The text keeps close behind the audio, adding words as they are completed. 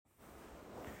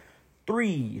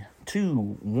3,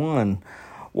 2, 1.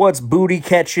 What's booty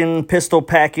catching, pistol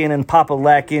packing, and papa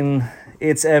lacking?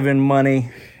 It's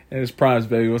EvanMoney. It's Prymz,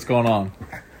 baby. What's going on?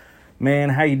 Man,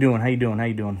 how you doing?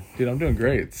 Dude, I'm doing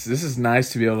great. This is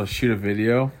nice to be able to shoot a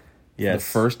video for the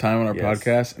first time on our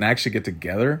podcast and actually get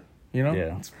together. You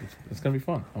know, it's gonna be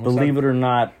fun. Believe it or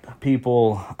not,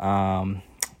 people,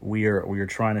 we are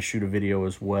trying to shoot a video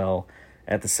as well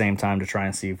at the same time to try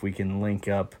and see if we can link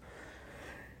up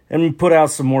and put out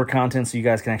some more content so you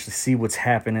guys can actually see what's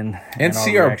happening and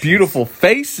see our beautiful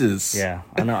faces. Yeah,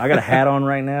 I know. I got a hat on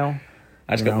right now.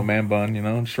 I just got my man bun,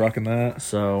 just rocking that.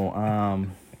 So,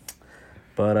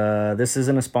 but this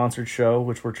isn't a sponsored show,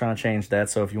 which we're trying to change that.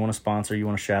 So if you want to sponsor, you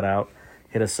want to shout out,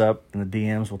 hit us up in the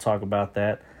DMs. We'll talk about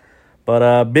that.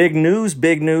 But big news.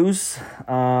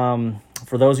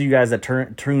 For those of you guys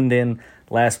that tuned in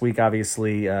last week,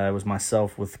 obviously, it was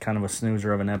myself with kind of a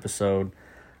snoozer of an episode.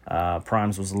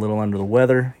 Prymz was a little under the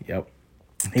weather. Yep.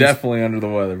 Definitely under the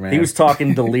weather, man. He was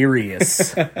talking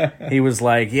delirious. He was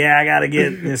like, yeah, I got to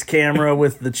get this camera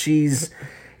with the cheese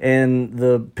and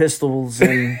the pistols.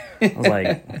 And I was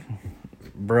like,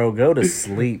 bro, go to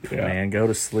sleep, man. Go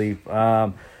to sleep.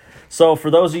 So for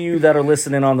those of you that are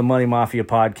listening on the Money Mafia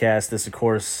podcast, this, of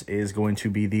course, is going to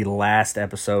be the last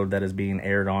episode that is being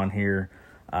aired on here.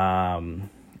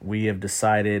 We have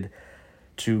decided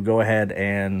to go ahead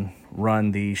and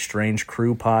run the Strange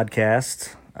Crew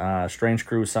podcast. Strange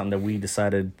Crew is something that we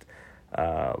decided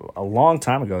a long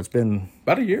time ago. It's been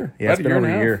about a year. Yeah, it's been over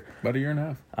a year. About a year and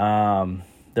a half.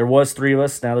 There was 3 of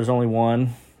us. Now there's only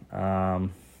 1.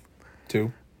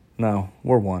 2. No,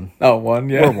 we're 1. Oh, 1,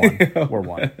 yeah. We're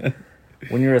 1.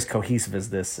 When you're as cohesive as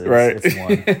this is, right. It's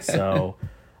 1. So,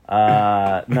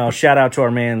 no, shout out to our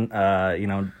man,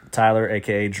 Tyler,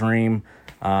 a.k.a. Dream.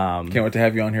 Can't wait to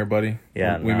have you on here, buddy.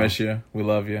 Yeah, we miss you. We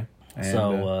love you.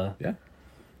 And,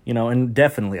 and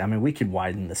definitely, I mean, we could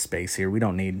widen the space here. We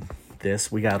don't need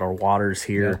this. We got our waters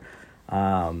here.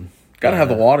 Yeah. Got to have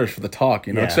the waters for the talk,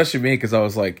 especially me, because I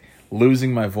was like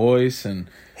losing my voice and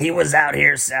he was out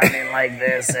here sounding like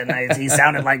this, and he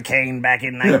sounded like Kane back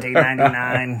in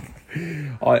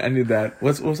 1999. Oh, I need that.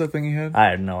 What was that thing he had?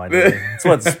 I have no idea.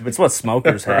 It's what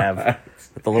smokers have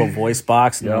with the little voice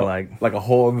box, and they're like a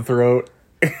hole in the throat.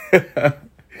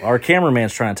 Our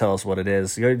cameraman's trying to tell us what it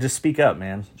is. You just speak up,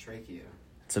 man. Trachea.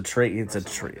 It's a trachea. It's a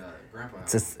trachea.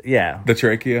 The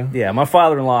trachea. Yeah, my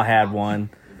father-in-law had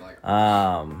one. It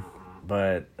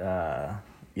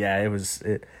was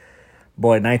it.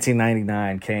 Boy,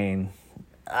 1999, Kane.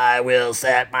 I will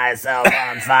set myself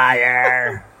on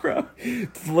fire. Bro,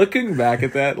 looking back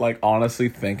at that, like honestly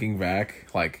thinking back,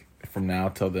 like from now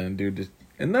till then, dude,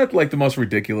 isn't that like the most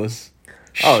ridiculous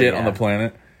shit on the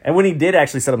planet? And when he did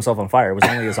actually set himself on fire, it was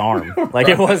only his arm. Like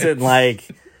it wasn't like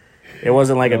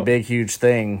a big huge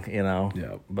thing,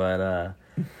 Yeah. But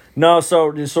no, so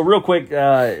real quick,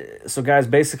 so guys,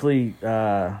 basically,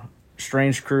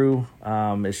 Strange Crew,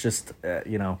 it's just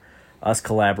us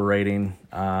collaborating,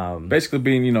 basically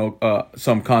being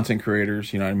some content creators.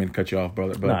 I didn't mean to cut you off,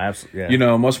 brother, but no, absolutely,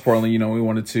 yeah. Most importantly, we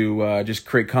wanted to just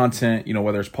create content.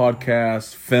 Whether it's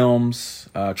podcasts, films,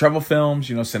 travel films,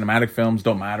 cinematic films,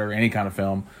 don't matter, any kind of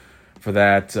film for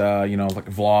that. Like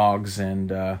vlogs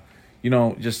and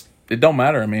just. It don't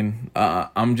matter. I mean,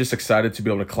 I'm just excited to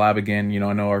be able to collab again.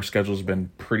 I know our schedule's been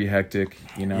pretty hectic,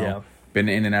 been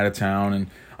in and out of town. And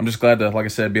I'm just glad to, like I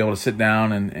said, be able to sit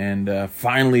down and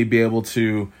finally be able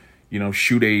to,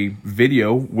 shoot a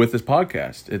video with this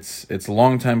podcast. It's a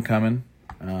long time coming.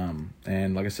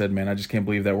 And like I said, man, I just can't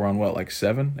believe that we're on, what, like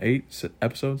 7, 8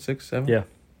 episodes, 6, 7? Yeah.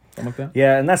 Something like that?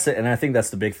 Yeah, and that's it. And I think that's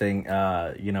the big thing.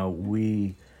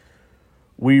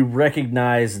 We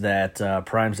recognize that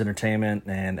Prymz Entertainment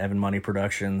and EvanMoney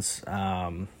Productions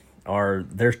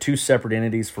they're 2 separate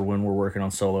entities for when we're working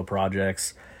on solo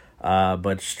projects.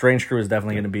 But Strange Crew is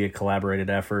definitely going to be a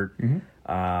collaborated effort.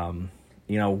 Mm-hmm.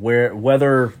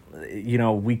 Whether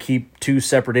we keep 2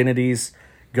 separate entities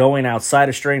going outside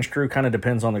of Strange Crew kind of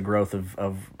depends on the growth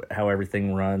of how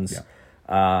everything runs.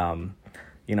 Yeah.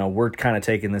 We're kind of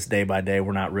taking this day by day.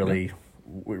 We're not really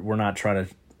we're not trying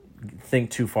to think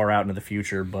too far out into the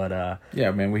future, but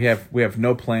man, we have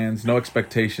no plans, no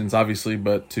expectations, obviously,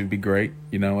 but to be great,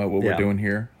 at what we're doing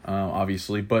here,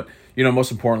 obviously. But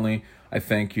most importantly, I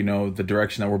think the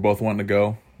direction that we're both wanting to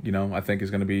go, I think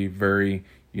is going to be very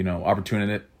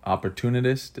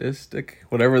opportunistic,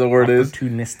 whatever the word is.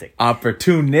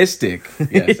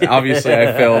 Opportunistic. Yes, obviously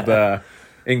I failed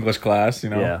English class,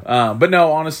 but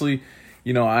no, honestly.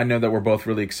 I know that we're both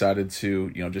really excited to,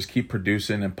 just keep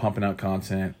producing and pumping out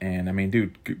content. And I mean,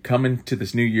 dude, coming to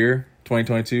this new year,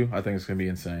 2022, I think it's going to be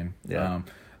insane. Yeah.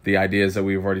 The ideas that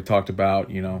we've already talked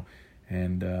about,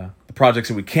 and the projects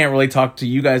that we can't really talk to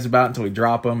you guys about until we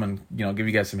drop them, and give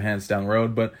you guys some hints down the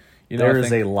road. But there is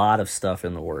a lot of stuff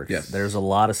in the works. Yes. There's a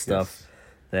lot of stuff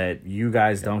that you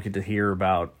guys don't get to hear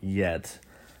about yet,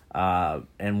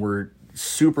 and we're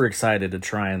super excited to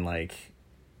try and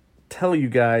tell you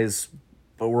guys,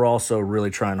 but we're also really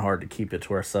trying hard to keep it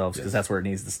to ourselves because that's where it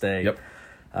needs to stay. Yep.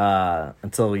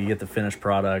 Until we get the finised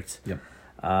product. Yep.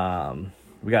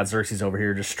 We got Xerxes over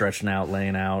here just stretching out,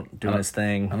 laying out, doing his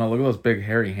thing. I know. Look at those big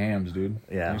hairy hams, dude.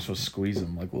 Yeah. I'm supposed to squeeze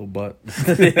them like a little butt.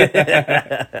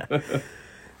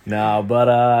 No,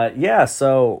 but yeah.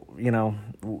 So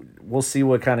we'll see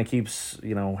what kind of keeps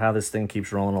how this thing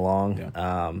keeps rolling along.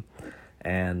 Yeah.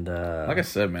 And like I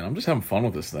said, man, I'm just having fun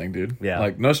with this thing, dude. Yeah.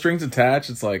 Like no strings attached.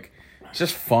 It's it's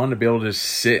just fun to be able to just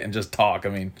sit and just talk. I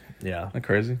mean, yeah, isn't that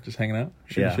crazy? Just hanging out,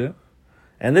 shooting shit.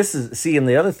 And this is and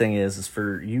the other thing is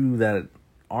for you that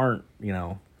aren't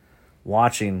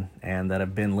watching and that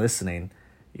have been listening.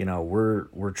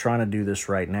 We're trying to do this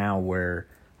right now where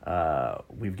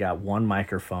we've got one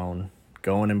microphone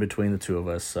going in between the two of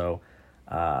us. So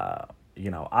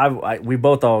we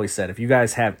both always said if you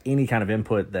guys have any kind of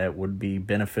input that would be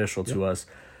beneficial to us,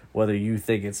 whether you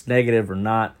think it's negative or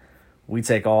not, we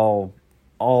take all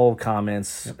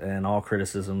comments and all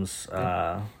criticisms.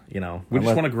 We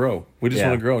just want to grow. We just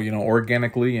want to grow,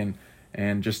 organically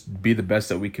and just be the best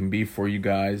that we can be for you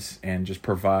guys and just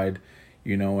provide,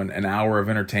 an hour of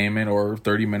entertainment or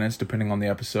 30 minutes, depending on the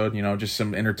episode, just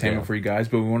some entertainment for you guys.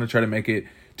 But we want to try to make it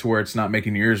to where it's not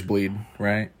making your ears bleed,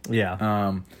 right?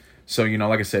 Yeah. So,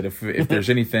 like I said, if there's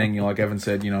anything, like Evan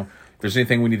said, if there's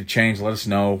anything we need to change, let us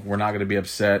know. We're not going to be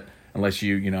upset unless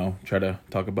you, try to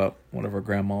talk about one of our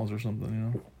grandmas or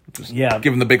something, Just give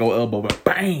them the big old elbow, but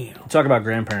bam! Talk about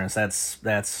grandparents. That's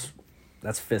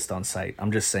fist on sight.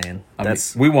 I'm just saying.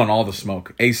 We want all the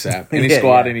smoke ASAP. Any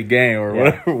squad, any game, or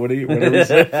whatever. Whatever you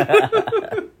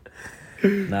say.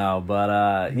 No,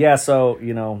 but So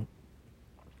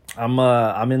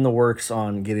I'm in the works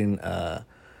on getting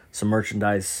some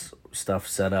merchandise stuff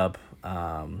set up.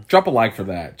 Drop a like for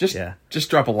that. Just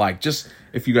drop a like. Just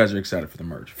if you guys are excited for the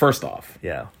merch. First off,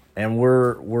 and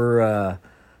we're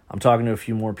I'm talking to a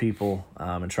few more people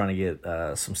and trying to get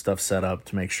some stuff set up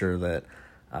to make sure that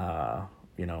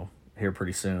here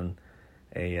pretty soon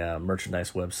a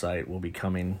merchandise website will be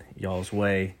coming y'all's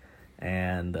way,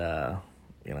 and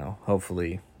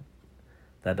hopefully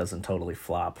that doesn't totally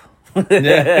flop.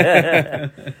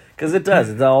 Because it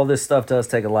does. All this stuff does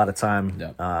take a lot of time.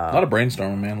 Yeah. A lot of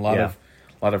brainstorming, man. A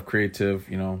lot of creative,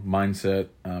 mindset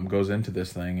goes into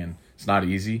this thing, and it's not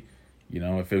easy.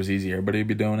 If it was easy, everybody would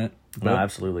be doing it. But no,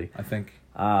 absolutely. I think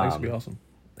things would be awesome.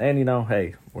 And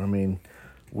hey,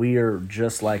 we are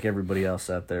just like everybody else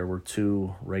out there. We're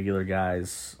two regular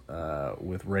guys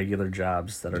with regular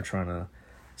jobs that are trying to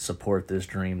support this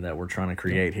dream that we're trying to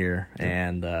create here,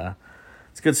 and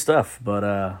it's good stuff.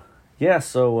 But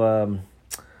so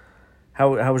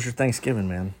how was your Thanksgiving,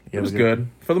 man? It was good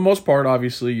for the most part.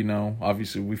 Obviously,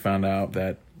 we found out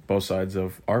that both sides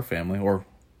of our family, or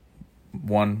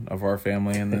one of our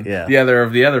family and then the other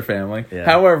of the other family,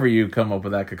 however you come up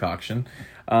with that concoction,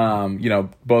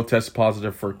 both tested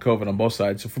positive for COVID on both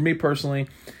sides. So for me personally,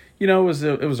 it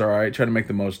was all right. Try to make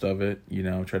the most of it.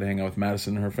 Try to hang out with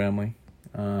Madison and her family,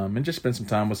 and just spend some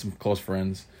time with some close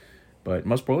friends. But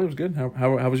most probably it was good.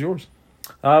 How was yours?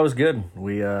 It was good.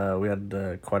 We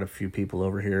had quite a few people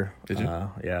over here. Did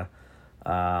you? Yeah.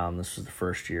 This was the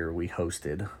first year we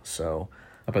hosted, so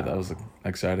I bet that was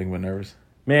exciting but nervous.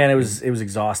 Man, it was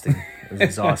exhausting. It was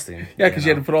exhausting. Yeah, because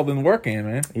you had to put all the work in,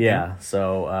 man. Yeah,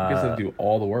 so you guys had to do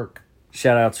all the work.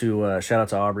 Shout out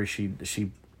to Aubrey.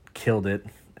 She killed it,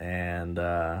 and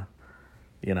then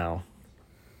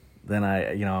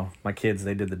my kids,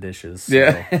 they did the dishes. So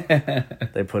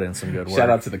they put in some good work.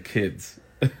 Shout out to the kids.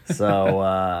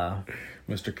 So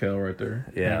Mr. Kel right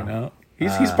there. Yeah.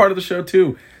 He's part of the show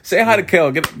too. Say hi to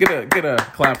Kel. Get a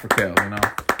clap for Kel,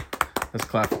 Let's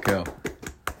clap for Kel.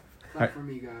 Clap for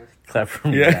me, guys. Clap for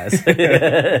me, guys.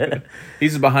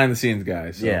 He's a behind the scenes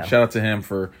guy. So yeah. Shout out to him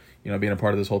for being a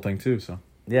part of this whole thing too. So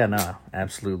yeah, no,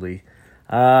 absolutely.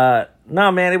 No,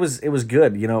 man, it was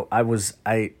good.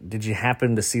 Did you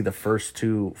happen to see the first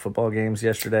two football games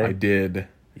yesterday? I did.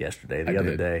 Yesterday, the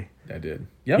other day. I did.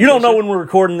 Yep, you don't know when we're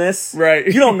recording this. Right.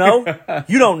 You don't know.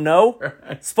 You don't know. Right.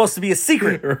 It's supposed to be a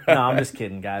secret. Right. No, I'm just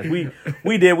kidding, guys.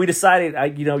 We did. We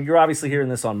decided, you're obviously hearing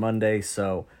this on Monday,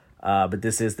 so, but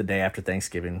this is the day after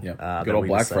Thanksgiving. Yep. Good old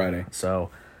Black Friday. So,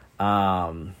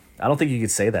 I don't think you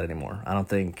could say that anymore. I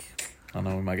don't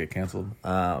know. We might get canceled.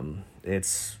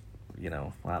 It's, I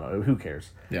don't know. Who cares?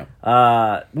 Yeah.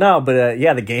 No, but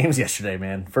the games yesterday,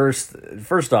 man. First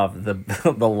off,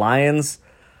 the Lions,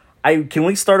 Can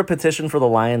we start a petition for the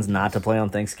Lions not to play on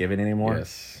Thanksgiving anymore?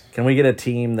 Yes. Can we get a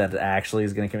team that actually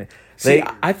is going to come in? See,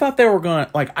 I thought they were going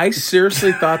to, like, I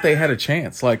seriously thought they had a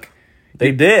chance. Like,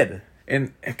 they did.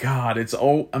 And, God, it's,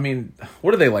 I mean,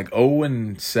 what are they, like,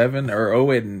 0-7 or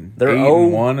 0-8-1? They're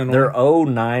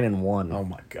 0-9-1. Oh,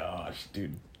 my gosh,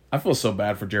 dude. I feel so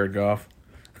bad for Jared Goff.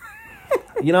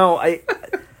 You know,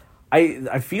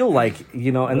 I feel like,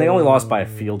 you know, and they only lost by a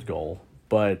field goal,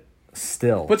 but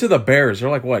still. But to the Bears, they're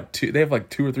like, what, they have like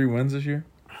 2 or 3 wins this year?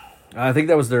 I think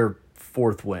that was their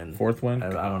fourth win. Fourth win?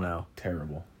 I don't know.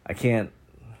 Terrible. I don't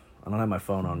have my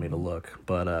phone on me to look,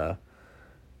 but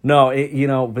no, you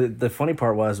know, but the funny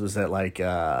part was that, like,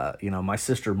 you know, my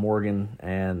sister Morgan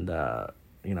and,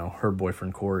 you know, her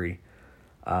boyfriend Corey,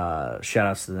 shout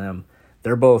outs to them.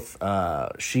 They're both,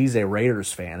 she's a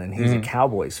Raiders fan and he's a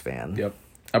Cowboys fan. Yep.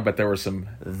 I bet there was some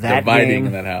dividing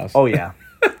in that house. Oh, yeah.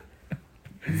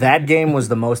 That game was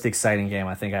the most exciting game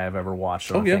I think I have ever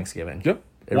watched on Thanksgiving. Yep.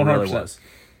 It really was.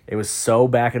 It was so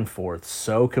back and forth,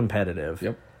 so competitive.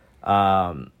 Yep.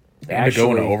 And to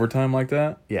go into overtime like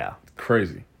that? Yeah.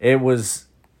 Crazy. It was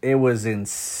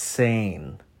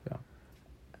insane. Yeah.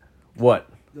 What?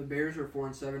 The Bears are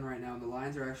 4-7 right now, and the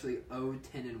Lions are actually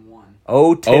 0-10-1.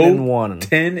 10-1.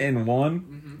 10-1?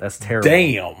 Mm-hmm. That's terrible.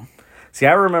 Damn. See,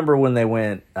 I remember when they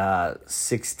went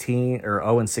 16 or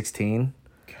 0-16.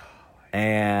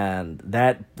 And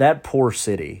that poor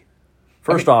city.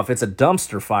 First off, it's a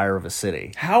dumpster fire of a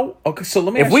city. How? Okay, so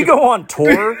let me. If we go on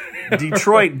tour,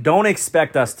 Detroit, don't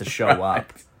expect us to show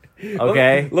up.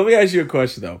 Okay. Let me ask you a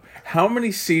question though. How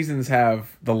many seasons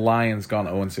have the Lions gone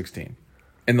 0-16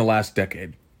 in the last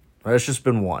decade? Well, it's just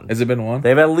been one. Has it been one?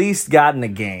 They've at least gotten a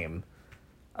game.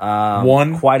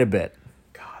 One? Quite a bit.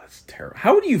 God, that's terrible.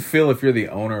 How would you feel if you're the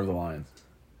owner of the Lions?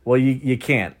 Well, you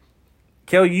can't.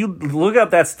 Kel, you look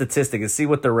up that statistic and see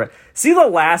what see the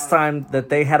last time that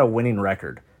they had a winning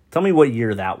record. Tell me what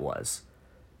year that was.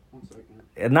 1 second.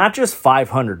 And not just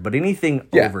 500, but anything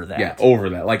over that. Yeah,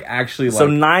 over that. Like actually, so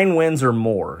 9 wins or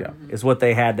more is what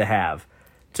they had to have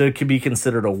to be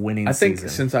considered a winning season. I think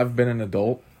since I've been an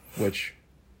adult, which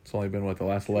it's only been the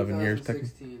last 11 years.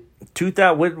 2016.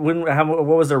 What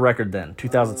was their record then?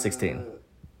 2016.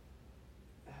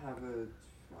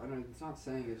 It's not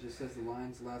saying. It just says the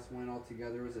Lions' last win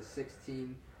altogether was a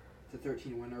 16-13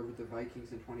 win over the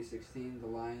Vikings in 2016. The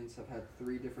Lions have had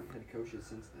 3 different head coaches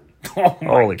since then. Oh my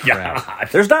Holy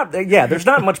crap! There's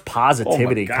not much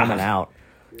positivity coming out.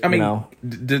 I mean,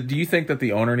 do you think that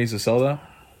the owner needs to sell the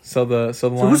Lions? So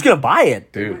who's gonna buy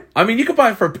it, dude? I mean, you could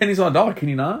buy it for pennies on a dollar. Can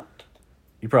you not?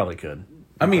 You probably could.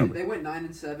 I mean, they went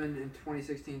 9-7 in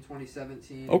 2016,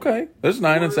 2017. Okay, there's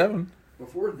 9-7.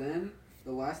 Before then,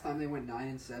 the last time they went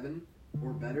 9-7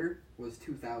 or better was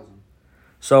 2000.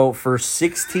 So for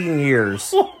 16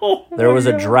 years, there was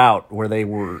a drought where they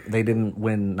didn't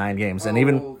win 9 games, and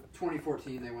even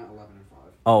 2014 they went 11-5.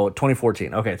 Oh,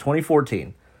 2014. Okay,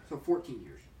 2014. So 14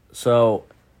 years. So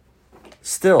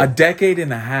still a decade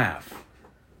and a half.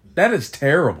 That is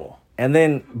terrible. And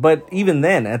then, but even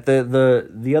then, at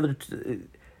the other,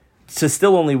 to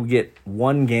still only get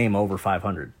 1 game over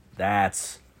 500,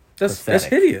 that's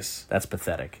hideous. That's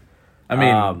pathetic. I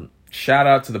mean, shout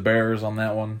out to the Bears on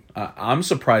that one. I'm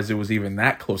surprised it was even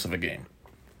that close of a game.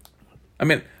 I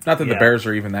mean, not that the Bears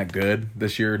are even that good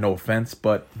this year. No offense,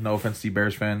 but no offense to you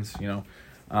Bears fans, you know.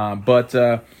 I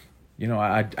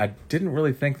didn't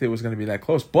really think that it was going to be that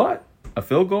close. But a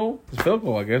field goal is a field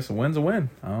goal, I guess. A win's a win.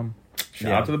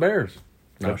 Shout out to the Bears.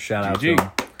 No, shout out to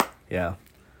them. Yeah.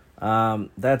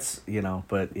 That's,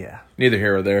 but yeah. Neither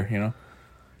here or there,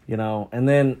 and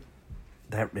then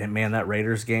that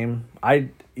Raiders game, I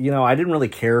didn't really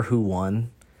care who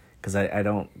won because I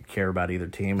don't care about either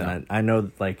team. No. And I know,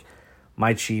 like,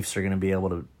 my Chiefs are going to be able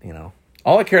to,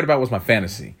 All I cared about was my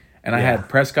fantasy. And I had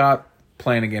Prescott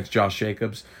playing against Josh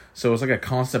Jacobs. So it was like a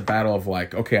constant battle of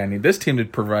like, okay, I need this team to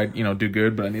provide, do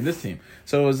good, but I need this team.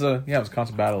 So it was it was a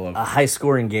constant battle of... A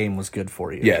high-scoring game was good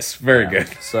for you. Yes, very good.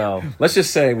 So let's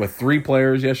just say with 3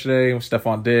 players yesterday, with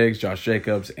Stephon Diggs, Josh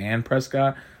Jacobs, and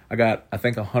Prescott, I got, I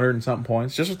think, 100 and something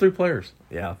points just with 3 players.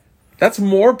 Yeah. That's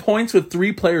more points with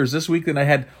 3 players this week than I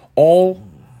had all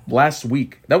last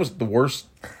week. That was the worst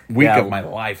week of my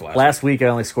life last week. I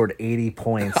only scored 80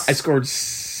 points. I scored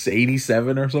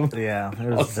 87 or something. Yeah, it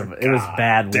was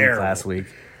bad week last week.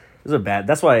 It was a bad.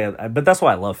 That's why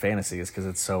I love fantasy, is because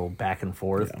it's so back and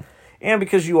forth, and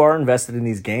because you are invested in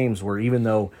these games where even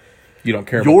though you don't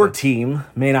care, your team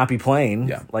may not be playing.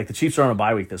 Yeah. Like the Chiefs are on a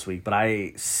bye week this week, but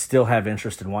I still have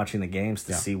interest in watching the games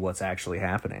to see what's actually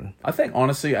happening. I think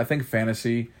honestly,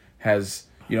 fantasy has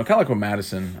kind of like with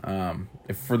Madison.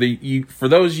 For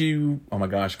those of you, oh my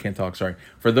gosh, can't talk. Sorry.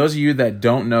 For those of you that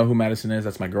don't know who Madison is,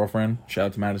 that's my girlfriend. Shout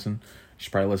out to Madison. She's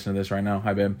probably listening to this right now.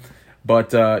 Hi, babe.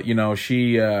 But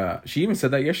she even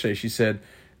said that yesterday. She said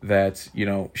that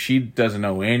she doesn't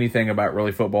know anything about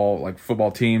really football, like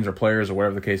football teams or players or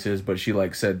whatever the case is. But she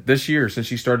said this year, since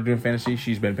she started doing fantasy,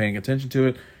 she's been paying attention to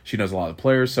it. She knows a lot of the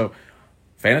players. So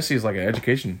fantasy is like an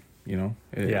education.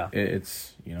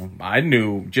 It's I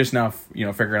knew just now.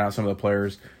 Figuring out some of the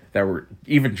players that were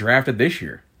even drafted this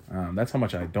year. That's how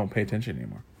much I don't pay attention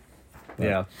anymore. But,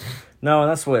 yeah, no,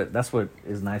 that's what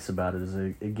is nice about it is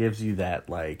it gives you that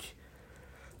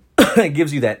it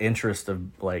gives you that interest of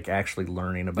actually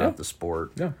learning about the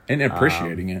sport. Yeah, and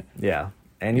appreciating it. Yeah,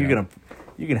 and you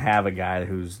can have a guy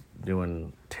who's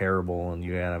doing terrible, and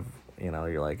you have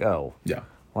you're like, oh yeah,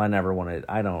 well,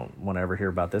 I don't want to ever hear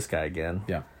about this guy again.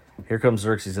 Yeah. Here comes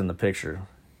Xerxes in the picture.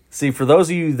 See, for those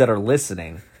of you that are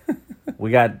listening, we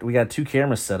got two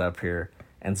cameras set up here,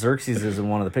 and Xerxes is in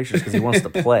one of the pictures because he wants to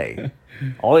play.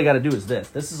 All you got to do is this.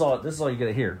 This is all you got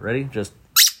to hear. Ready? Just.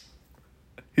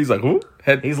 He's like, whoop.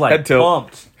 He's like head tilt.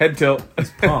 pumped. Head tilt.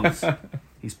 He's pumped.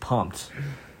 He's pumped.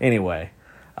 Anyway,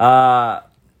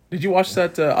 did you watch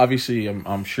that? Obviously,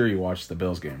 I'm sure you watched the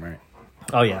Bills game, right?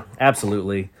 Oh yeah,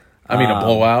 absolutely. I mean, a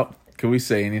blowout. Can we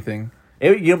say anything?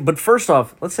 But first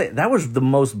off, let's say that was the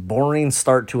most boring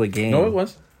start to a game. No, it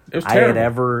was. It was I terrible. had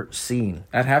ever seen.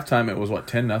 At halftime, it was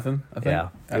 10-0. I think. Yeah,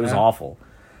 it was awful.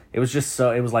 It was just so.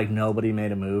 It was like nobody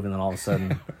made a move, and then all of a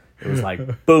sudden, it was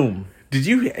like boom. Did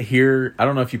you hear? I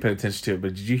don't know if you paid attention to it,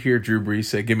 but did you hear Drew Brees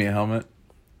say, "Give me a helmet"?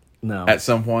 No. At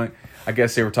some point, I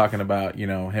guess they were talking about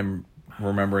him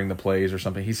remembering the plays or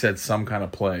something. He said some kind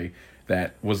of play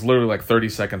that was literally like 30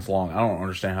 seconds long. I don't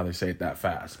understand how they say it that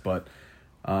fast, but.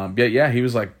 He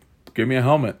was like, "Give me a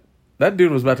helmet." That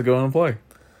dude was about to go in and play,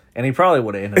 and he probably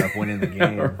would have ended up winning the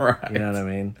game. Right. You know what I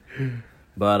mean?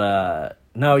 But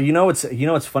no,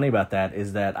 what's funny about that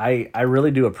is that I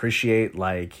really do appreciate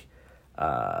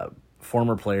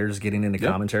former players getting into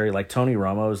commentary. Like Tony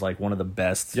Romo is like one of the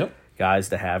best guys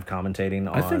to have commentating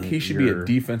on. I think he should be a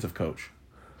defensive coach.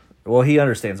 Well, he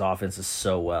understands offenses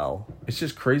so well. It's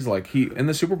just crazy. Like he in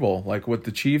the Super Bowl, like with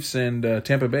the Chiefs and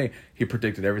Tampa Bay, he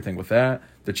predicted everything with that.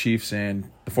 The Chiefs and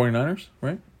the 49ers,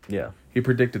 right? Yeah. He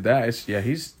predicted that.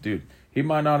 He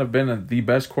might not have been the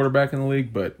best quarterback in the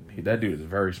league, but that dude is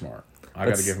very smart. I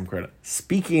got to give him credit.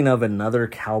 Speaking of another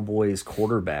Cowboys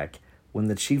quarterback, when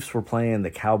the Chiefs were playing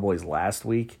the Cowboys last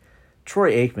week,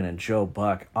 Troy Aikman and Joe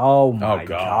Buck. Oh my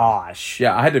gosh.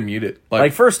 Yeah, I had to mute it.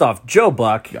 Like first off, Joe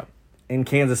Buck in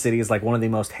Kansas City is like one of the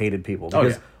most hated people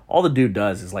because all the dude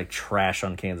does is like trash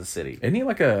on Kansas City. Isn't he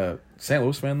like a St.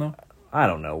 Louis fan though? I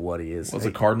don't know what he is. Was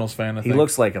a Cardinals fan, I think. He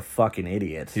looks like a fucking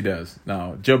idiot. He does.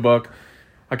 No, Joe Buck,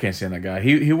 I can't stand that guy.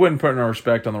 He wouldn't put no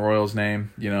respect on the Royals'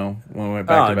 name, when we went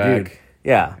back to back. Dude.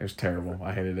 Yeah. It was terrible.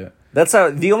 I hated it. That's how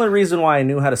the only reason why I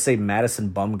knew how to say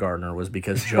Madison Bumgarner was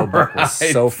because Joe Buck was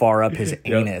so far up his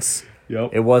anus.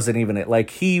 Yep. It wasn't even it. Like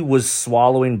he was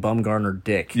swallowing Bumgarner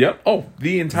dick. Yep. Oh,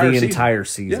 the entire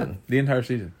season. Yeah, the entire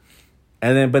season.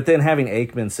 And then having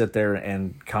Aikman sit there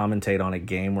and commentate on a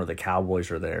game where the Cowboys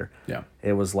are there. Yeah.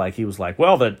 It was like he was like,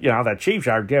 well, the Chiefs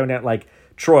are doing that. Like,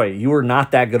 Troy, you are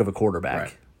not that good of a quarterback.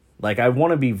 Right. Like, I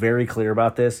want to be very clear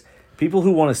about this. People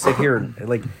who want to sit here and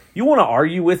you want to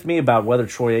argue with me about whether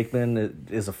Troy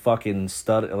Aikman is a fucking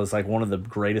stud, it was like one of the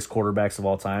greatest quarterbacks of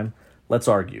all time. Let's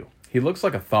argue. He looks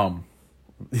like a thumb.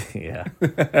 Yeah,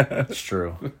 it's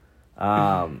true.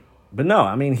 But no,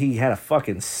 I mean, he had a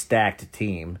fucking stacked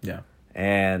team. Yeah.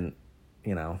 And,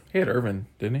 he had Irvin,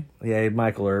 didn't he? Yeah, he had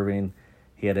Michael Irvin.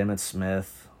 He had Emmitt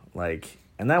Smith.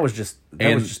 And that was just two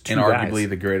arguably guys.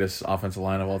 the greatest offensive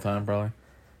line of all time, probably.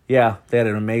 Yeah, they had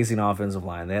an amazing offensive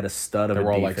line. They had a stud of a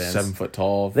defense. They were all 7 foot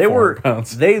tall. They were 400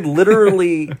 pounds.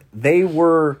 they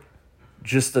were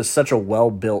just such a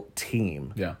well built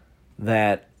team. Yeah.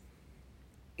 That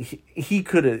he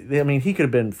could have. I mean, he could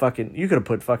have been fucking. You could have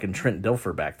put fucking Trent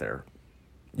Dilfer back there.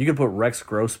 You could put Rex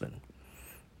Grossman,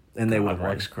 and they would have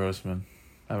Rex Grossman.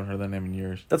 I haven't heard that name in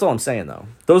years. That's all I'm saying, though.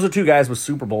 Those are two guys with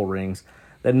Super Bowl rings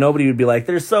that nobody would be like,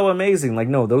 they're so amazing. Like,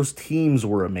 no, those teams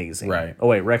were amazing. Right. Oh,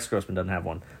 wait, Rex Grossman doesn't have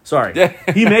one. Sorry.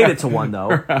 He made it to one, though.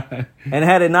 Right. And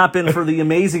had it not been for the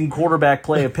amazing quarterback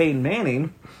play of Peyton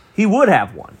Manning, he would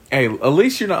have one. Hey, at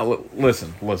least you're not...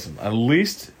 Listen. At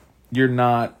least you're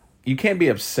not... You can't be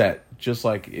upset, just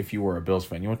like if you were a Bills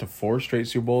fan. You went to 4 straight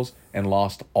Super Bowls and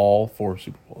lost all 4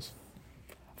 Super Bowls.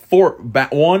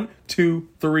 1, 2,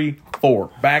 3, 4.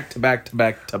 Back to back to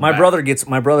back to my back.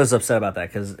 My brother's upset about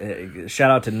that because shout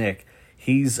out to Nick.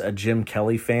 He's a Jim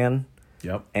Kelly fan.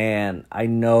 Yep. And I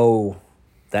know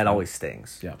that always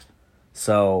stings. Yep.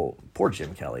 So poor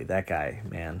Jim Kelly, that guy,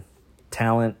 man,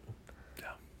 talent.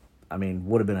 Yeah. I mean,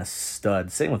 would have been a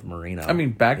stud. Same with Marino. I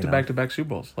mean, back to back Super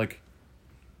Bowls, like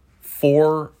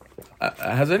 4.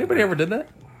 Has anybody ever did that?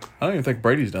 I don't even think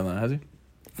Brady's done that, has he?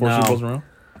 4 No. Super Bowls in a row.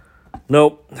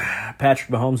 Nope. Patrick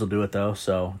Mahomes will do it though,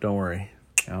 so don't worry.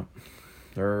 Yeah,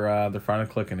 they're finally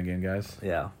clicking again, guys.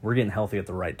 Yeah, we're getting healthy at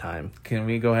the right time. Can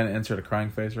we go ahead and insert a crying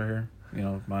face right here? You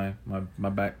know, my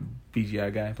back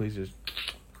BGI guy, please just.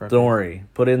 Don't worry.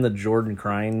 Put in the Jordan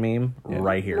crying meme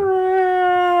right here.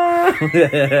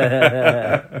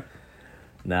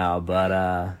 No,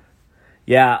 but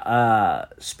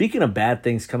speaking of bad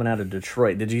things coming out of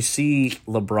Detroit, did you see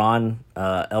LeBron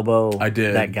elbow I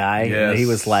did. that guy? Yes. He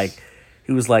was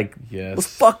like, Yes. let's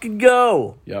fucking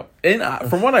go. Yep. And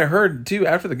from what I heard too,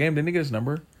 after the game, didn't he get his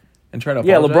number and try to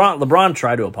apologize? Yeah, LeBron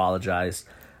tried to apologize.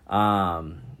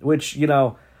 Which,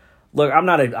 look, I'm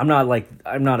not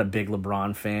a big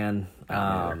LeBron fan.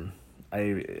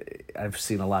 I've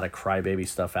seen a lot of crybaby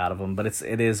stuff out of him, but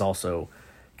it is also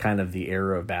kind of the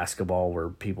era of basketball where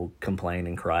people complain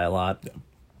and cry a lot. Yeah.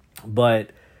 But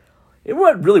it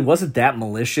really wasn't that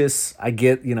malicious. I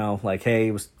get, like,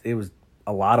 hey, it was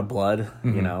a lot of blood,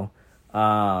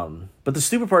 but the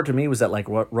stupid part to me was that, like,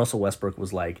 Russell Westbrook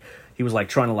was like, he was like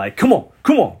trying to like, come on.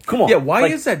 Yeah, why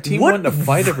like, is that team wanting to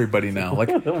fight everybody now?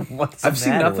 Like, I've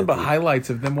seen nothing but you?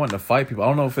 highlights of them wanting to fight people. I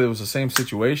don't know if it was the same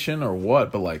situation or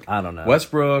what, but like, I don't know.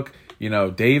 Westbrook,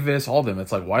 Davis, all of them.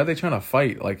 It's like, why are they trying to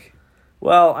fight? Like,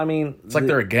 well, I mean, it's like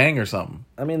they're a gang or something.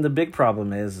 I mean, the big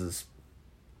problem is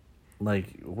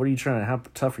like, what are you trying to? How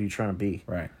tough are you trying to be?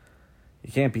 Right.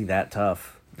 You can't be that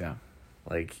tough. Yeah.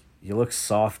 Like, you look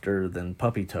softer than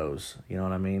puppy toes. You know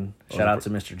what I mean? Shout out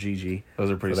to Mr. Gigi. Those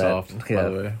are pretty soft, by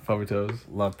the way. Puppy toes.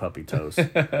 Love puppy toes.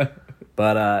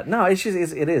 But no, it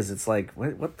is. It's like,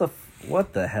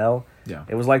 what the hell? Yeah.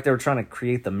 It was like they were trying to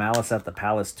create the Malice at the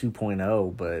Palace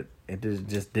 2.0, but it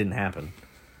just didn't happen.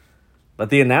 But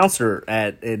the announcer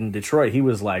in Detroit, he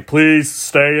was like, "Please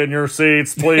stay in your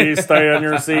seats. Please stay in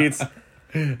your seats."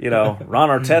 Ron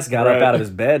Artest got up out of his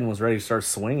bed and was ready to start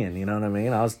swinging. You know what I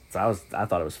mean? I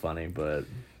thought it was funny, but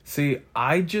see,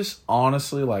 I just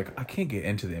honestly I can't get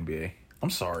into the NBA. I'm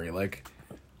sorry. Like,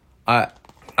 I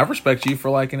respect you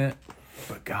for liking it,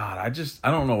 but God, I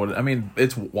don't know what I mean.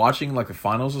 It's watching like the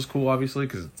finals is cool, obviously,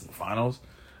 because it's the finals.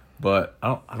 But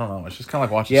I don't know. It's just kind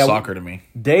of like watching soccer to me.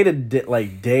 Day to day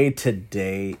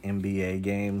NBA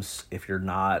games. If you're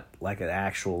not like an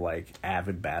actual like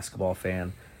avid basketball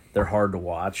fan, they're hard to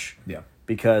watch. Yeah,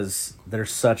 because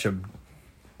there's such an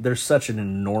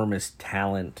enormous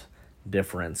talent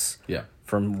difference. Yeah.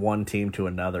 From one team to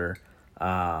another,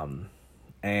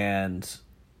 and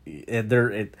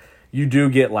you do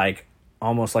get like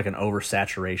almost like an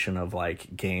oversaturation of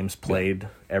like games played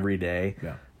every day.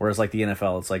 Yeah. Whereas like the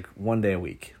NFL, it's like one day a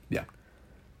week. Yeah.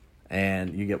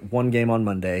 And you get one game on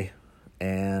Monday,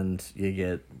 and you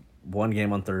get one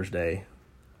game on Thursday,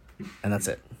 and that's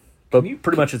it. But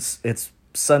pretty much it's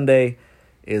Sunday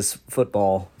is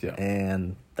football,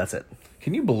 and that's it.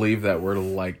 Can you believe that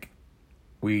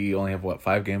we only have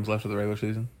 5 games left of the regular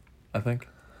season? I think.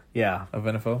 Yeah. Of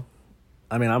NFL.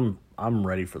 I mean, I'm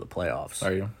ready for the playoffs.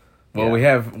 Are you? Well, we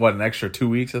have, an extra 2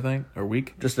 weeks, I think, or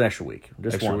week? Just an extra week.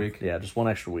 Just extra one week? Yeah, just one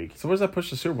extra week. So where's that push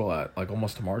the Super Bowl at? Like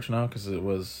almost to March now? Because it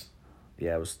was...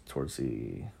 Yeah, it was towards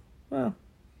the... Well,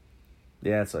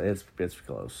 yeah, it's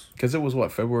close. Because it was,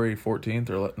 February 14th?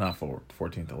 Or not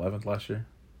 14th, 11th last year?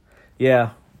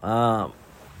 Yeah.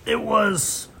 It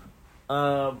was...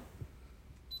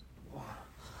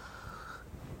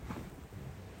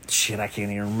 Shit, I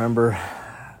can't even remember.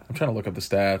 I'm trying to look up the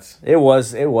stats. It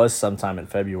was sometime in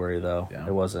February though. Yeah.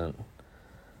 It wasn't.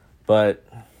 But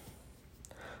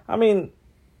I mean,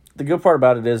 the good part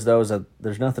about it is that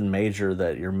there's nothing major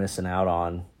that you're missing out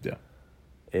on. Yeah.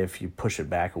 If you push it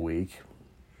back a week.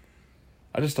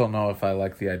 I just don't know if I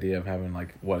like the idea of having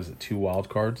 2 wild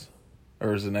cards,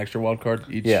 or is it an extra wild card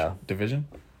each division,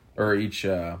 or each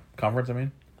conference? I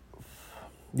mean.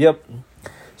 Yep.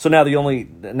 So now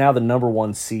the number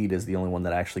 1 seed is the only one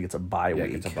that actually gets a bye week.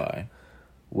 Yeah, gets a bye.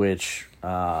 Which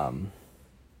I'd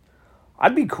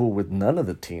be cool with none of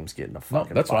the teams getting a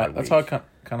fucking bye week. That's how kind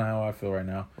of how I feel right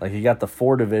now. Like, you got the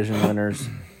 4 division winners,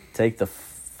 take the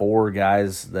 4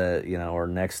 guys that are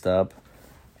next up,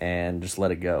 and just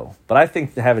let it go. But I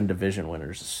think having division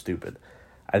winners is stupid.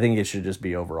 I think it should just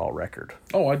be overall record.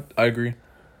 Oh, I agree.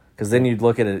 Because then you'd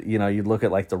look at it. You'd look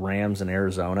at like the Rams and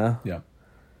Arizona. Yeah.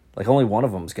 Like, only one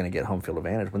of them is going to get home field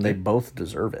advantage when they both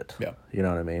deserve it. Yeah. You know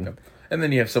what I mean? Yeah. And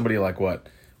then you have somebody like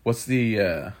what's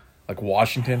the,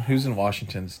 Washington? Who's in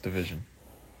Washington's division?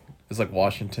 It's like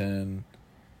Washington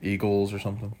Eagles or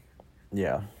something.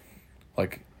 Yeah.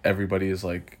 like everybody is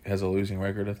like has a losing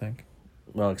record. I think,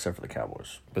 Well, except for the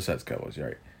Cowboys. besides Cowboys, you're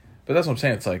right. But that's what I'm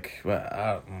saying. It's like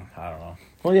I don't know.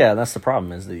 Well, yeah, that's the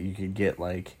problem is that you could get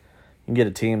like you can get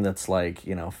a team that's like,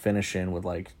 you know, finishing with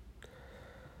like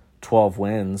 12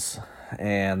 wins,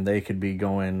 and they could be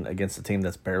going against a team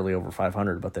that's barely over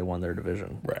 500, but they won their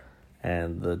division. Right.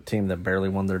 And the team that barely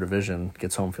won their division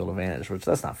gets home field advantage, which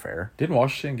that's not fair. Didn't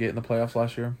Washington get in the playoffs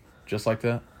last year just like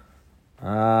that?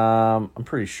 I'm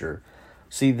pretty sure.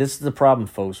 See, this is the problem,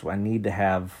 folks. We need to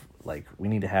have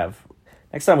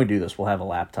next time we do this, we'll have a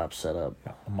laptop set up.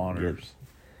 Monitors.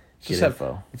 Get Let's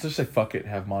info. just say fuck it.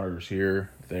 Have monitors here,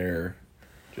 there,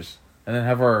 and then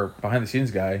have our behind the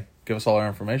scenes guy give us all our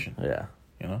information. Yeah,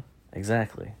 You know.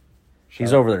 exactly.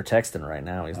 He's over there texting right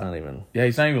now. He's not even. Yeah,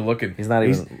 he's not even looking. He's not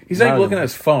even. He's not even looking at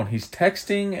his phone. He's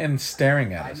texting and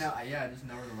staring at I us. know. Yeah, I just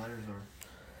know where the letters are.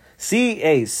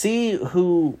 See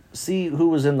who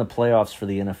was in the playoffs for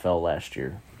the NFL last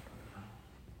year,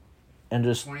 and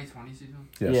just 2020 season.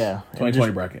 Yes. Yeah, and 2020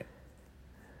 just- bracket.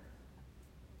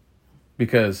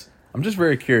 Because I'm just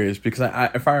very curious. Because I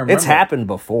if I remember, it's happened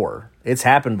before. It's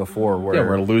happened before where Yeah,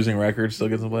 where a losing record still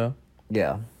gets in the playoff.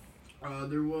 yeah.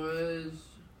 There was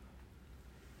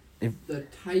If- the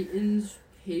Titans,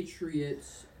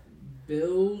 Patriots,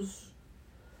 Bills,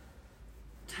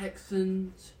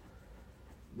 Texans,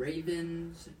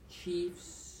 Ravens,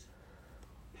 Chiefs,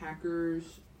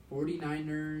 Packers,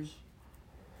 49ers,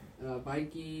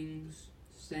 Vikings,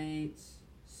 Saints,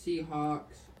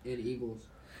 Seahawks, and Eagles.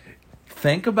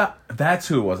 Think about that's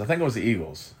who it was. I think it was the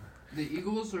Eagles. The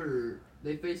Eagles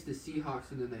they faced the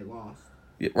Seahawks and then they lost.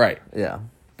 Yeah, right. Yeah.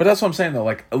 But that's what I'm saying though.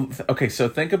 Like, okay, so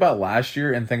think about last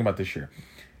year and think about this year.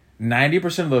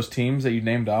 90% of those teams that you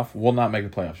named off will not make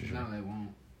the playoffs this year. No, they won't.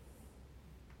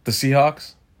 The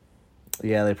Seahawks,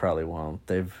 Yeah, they probably won't.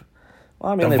 The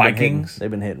Vikings?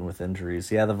 They've been hitting with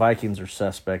injuries. Yeah, the Vikings are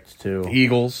suspect too. the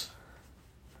Eagles.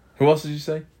 Who else did you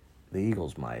say? The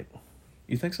Eagles might.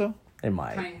 You think so? They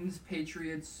might. Titans,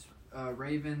 Patriots,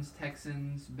 Ravens,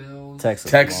 Texans, Bills,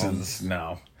 Texans,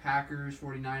 no. Packers,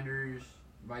 49ers,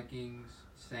 Vikings,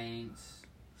 Saints,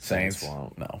 Saints,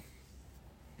 won't. no.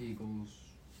 Eagles.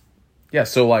 Yeah,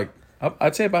 so like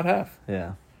I'd say about half,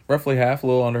 Yeah. roughly half, a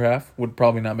little under half would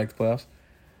probably not make the playoffs.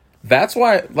 That's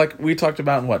why, like we talked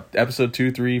about in what episode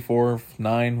 2, 3, 4,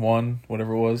 9, 1,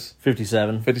 whatever it was,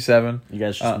 57. 57. You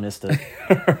guys just missed it.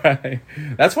 Right.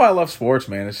 That's why I love sports,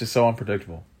 man. It's just so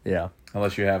unpredictable. Yeah.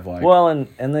 Unless you have like Well, and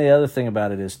the other thing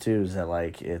about it is too is that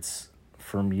like it's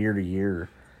from year to year,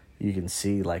 you can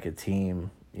see like a team.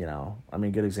 You know, I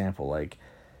mean, good example like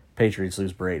Patriots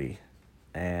lose Brady,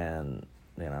 and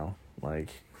you know, like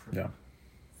yeah,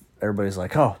 everybody's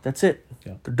like, oh, that's it.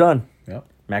 Yeah. They're done. Yep.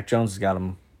 Mac Jones has got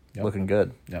them Yep. looking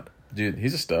good. yeah, dude,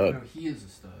 he's a stud. No, he is a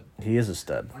stud. He is a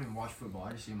stud. I don't even watch football.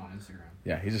 I just see him on Instagram.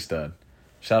 Yeah, he's a stud.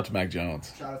 Shout out to Mac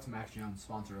Jones. Shout out to Max Jones.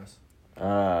 Sponsor us.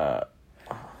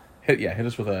 Hit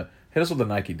us with a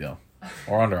Nike deal,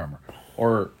 or Under Armour,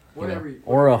 or Whatever.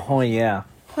 Or a yeah.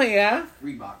 oh yeah,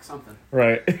 Reebok, something.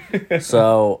 right.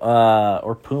 So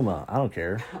or Puma. I don't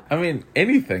care. I mean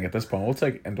anything at this point. We'll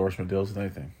take endorsement deals with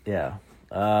anything. Yeah.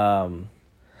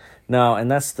 No,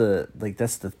 and that's the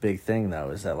big thing though,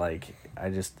 is that like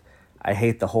I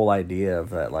hate the whole idea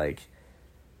of that like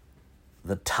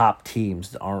the top teams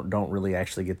don't really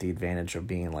actually get the advantage of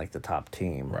being like the top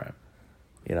team. Right.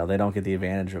 You know, they don't get the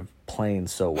advantage of playing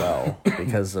so well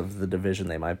because of the division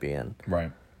they might be in.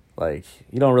 Right. Like,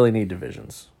 you don't really need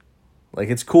divisions. Like,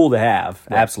 it's cool to have,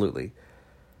 Right. absolutely.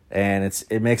 And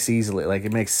it makes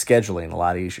scheduling a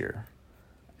lot easier.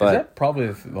 But Is that probably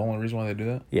the only reason why they do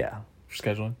that? yeah. For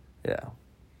scheduling? Yeah.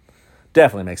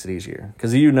 Definitely makes it easier.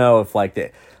 Because you know if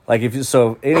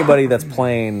anybody that's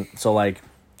playing, so like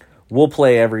we'll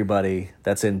play everybody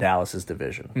that's in Dallas's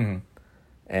division. Mm-hmm.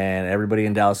 And everybody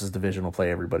in Dallas's division will play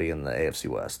everybody in the AFC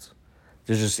West.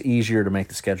 It's just easier to make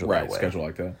the schedule Right, that way. schedule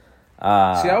like that.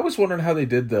 See, I was wondering how they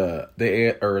did the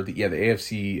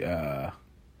AFC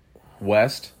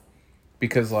West,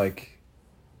 because like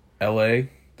LA,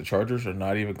 the Chargers are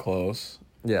not even close.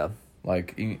 Yeah.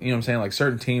 Like you know what I'm saying? Like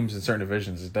certain teams in certain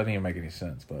divisions, it doesn't even make any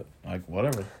sense. But like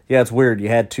whatever. Yeah, it's weird. You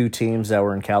had two teams that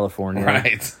were in California.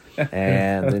 Right.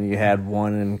 And then you had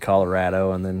one in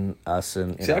Colorado, and then us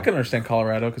in. See, I can understand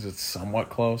Colorado because it's somewhat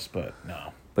close, but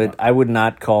no. But I would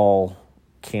not call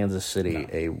Kansas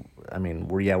City I mean,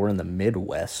 we're in the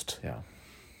Midwest, Yeah.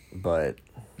 but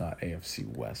Not AFC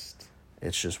West.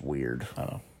 it's just weird. I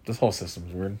don't know. This whole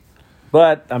system's weird.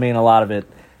 But I mean, a lot of it.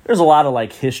 There's a lot of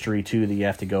like history too that you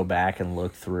have to go back and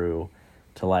look through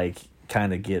to like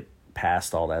kind of get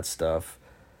past all that stuff,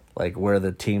 like where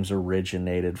the teams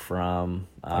originated from.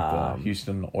 Like the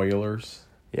Houston Oilers.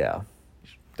 Yeah,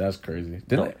 That's crazy.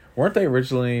 Weren't they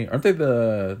originally? Aren't they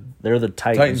the? They're the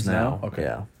Titans now. Okay.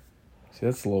 Yeah. See,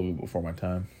 that's a little bit before my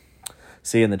time.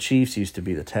 See, and the Chiefs used to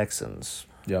be the Texans.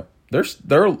 Yep.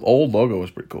 Their old logo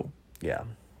was pretty cool. Yeah.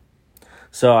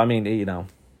 So I mean, you know,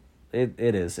 it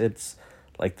is. It's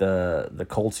like the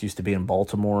Colts used to be in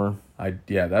Baltimore.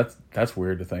 That's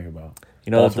weird to think about.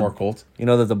 You know, Baltimore Colts. You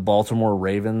know that the Baltimore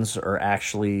Ravens are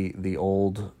actually the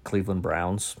old Cleveland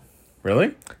Browns.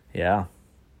 Really? Yeah.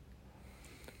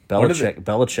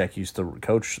 Belichick used to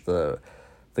coach the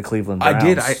Cleveland Browns. I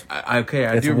did. I do.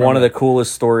 It's one of the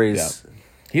coolest stories. Yeah.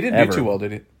 He didn't ever. do too well,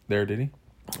 did he?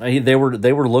 They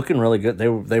were looking really good.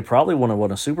 They probably would have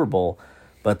won a Super Bowl,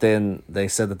 but then they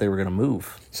said that they were going to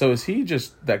move. So is he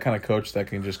just that kind of coach that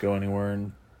can just go anywhere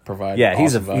and provide? Yeah,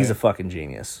 he's awesome a fucking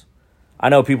genius. I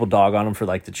know people dog on him for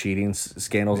like the cheating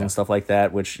scandals and stuff like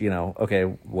that, which, you know, okay,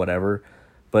 whatever,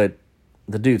 but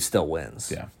the dude still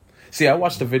wins. Yeah. See, I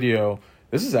watched a video.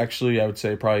 This is actually, I would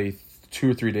say, probably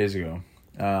 2 or 3 days ago,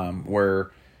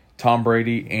 where Tom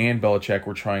Brady and Belichick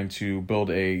were trying to build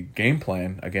a game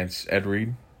plan against Ed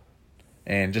Reed,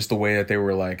 and just the way that they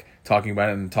were like talking about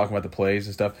it and talking about the plays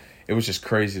and stuff. It was just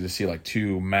crazy to see like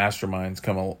two masterminds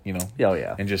come, you know,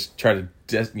 and just try to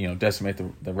decimate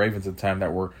the Ravens at the time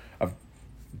that were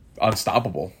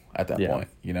unstoppable at that point.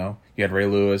 You know, you had Ray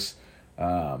Lewis,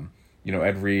 you know,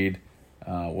 Ed Reed.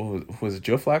 What was it?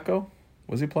 Joe Flacco?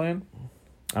 Was he playing?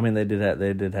 I mean, they did have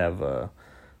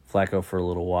Flacco for a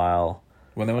little while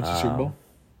when they went to the Super Bowl.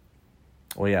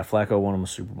 Well, yeah, Flacco won him a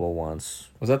Super Bowl once.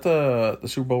 Was that the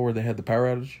Super Bowl where they had the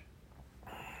power outage?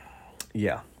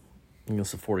 Yeah,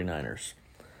 against the 49ers,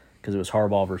 because it was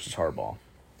Harbaugh versus Harbaugh.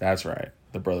 That's right,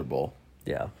 the Brother Bowl.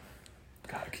 Yeah.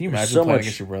 God, can you imagine playing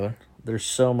against your brother? There's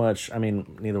so much. I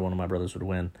mean, neither one of my brothers would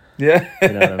win. Yeah. You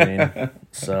know what I mean?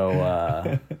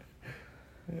 So,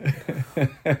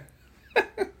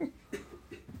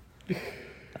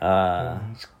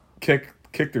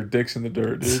 kick their dicks in the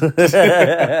dirt, dude.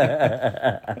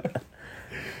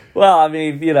 Well, I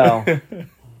mean, you know,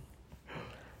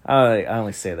 I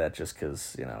only say that just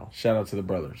because, you know. Shout out to the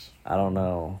brothers. I don't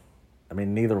know. I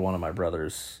mean, neither one of my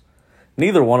brothers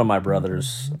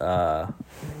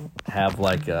have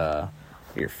like your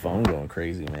phone going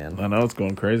crazy, man. I know it's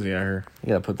going crazy out here. You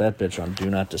gotta put that bitch on Do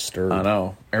Not Disturb. I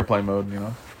know, airplane mode, you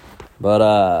know.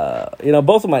 But you know,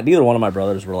 neither one of my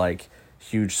brothers were like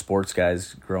huge sports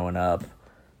guys growing up,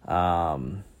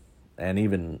 and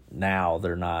even now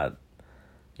they're not,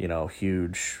 you know,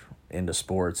 huge into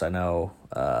sports. I know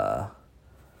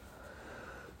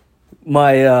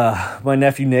my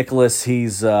nephew Nicholas,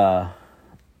 he's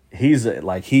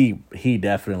like he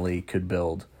definitely could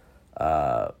build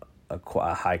a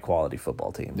high quality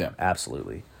football team. Yeah,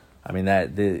 absolutely. I mean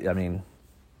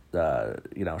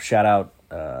you know, shout out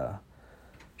to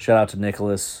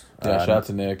Nicholas. Yeah, shout out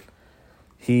to Nick.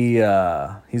 He's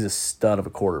a stud of a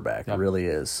quarterback. Yep. Really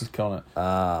is. He's killing it.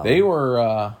 They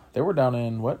were down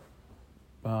in what?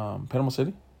 Panama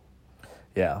City.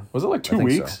 Yeah. Was it like 2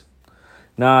 weeks? So.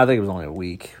 No, I think it was only a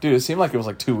week. Dude, it seemed like it was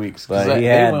like 2 weeks. Because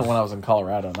they went when I was in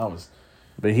Colorado, and that was.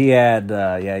 But he had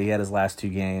his last 2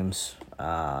 games.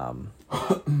 So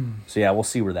yeah, we'll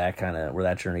see where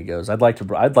that journey goes. I'd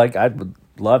would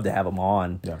love to have him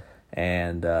on. Yeah.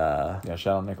 And shout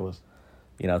out Nicholas.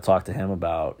 You know, talk to him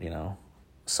about, you know,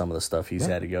 some of the stuff he's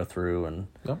had to go through and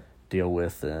deal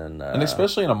with, and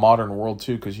especially in a modern world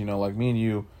too, because, you know, like me and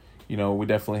you know, we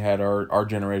definitely had our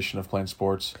generation of playing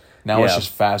sports. Now it's just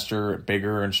faster,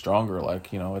 bigger, and stronger.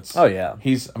 Like, you know, it's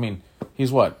he's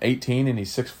what, 18 and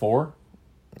he's 6'4"?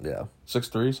 Yeah,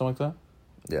 6'3", something like that.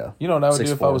 Yeah, you know what I would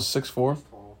do if I was 6'4"?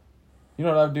 You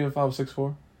know what I would do if I was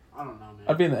 6'4"? I don't know, man.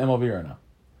 I'd be in the MLB right now.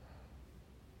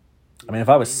 I mean, if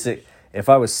I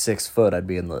was 6 foot, I'd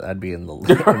be in the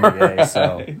NBA.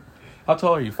 So, how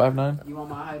tall are you? 5'9"? You want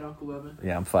my height, Uncle Evan?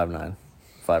 Yeah, I'm 5'9".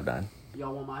 5'9".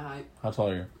 Y'all want my height? How tall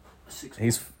are you? 6'1".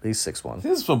 He's 6'1".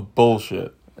 This is some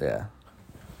bullshit. Yeah.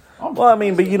 Well, I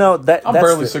mean, but you know that's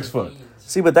barely 6 foot.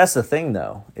 See, but that's the thing,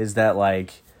 though, is that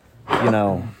like, you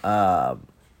know,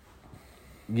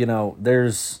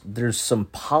 there's some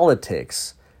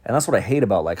politics, and that's what I hate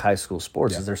about like high school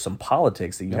sports is there's some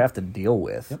politics that you have to deal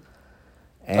with. Yep.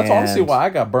 That's honestly why I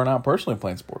got burnt out personally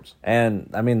playing sports. And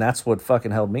I mean, that's what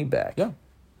fucking held me back. Yeah.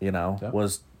 You know,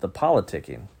 was the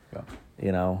politicking. Yeah.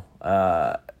 You know,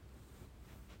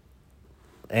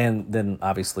 and then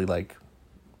obviously, like,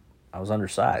 I was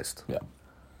undersized. Yeah.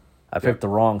 I picked the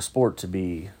wrong sport to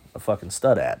be a fucking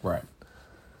stud at. Right.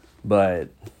 But,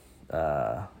 you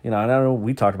know, and I know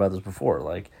we talked about this before.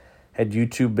 Like, had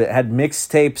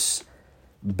mixtapes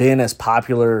been as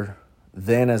popular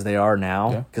then as they are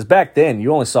now? Because back then,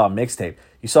 you only saw a mixtape.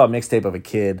 You saw a mixtape of a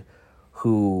kid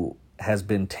who has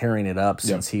been tearing it up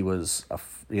since he was a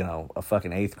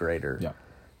fucking 8th grader. Yeah.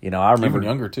 I remember even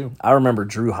younger too. I remember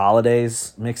Drew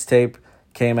Holiday's mixtape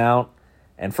came out,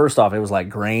 and first off, it was like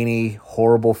grainy,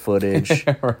 horrible footage.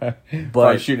 Right.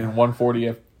 Probably shooting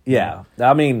 140. Yeah,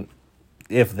 I mean,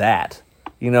 if that,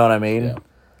 you know what I mean? Yeah.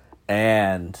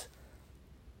 And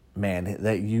man,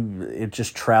 it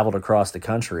just traveled across the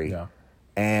country. Yeah.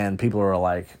 And people are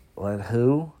like, "What?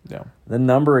 Who?" Yeah. The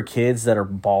number of kids that are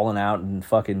balling out in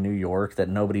fucking New York that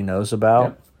nobody knows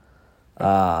about.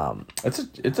 Yeah. It's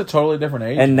a totally different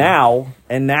age. And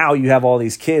now you have all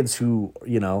these kids who,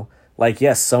 like,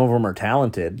 yes, some of them are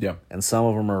talented, and some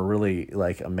of them are really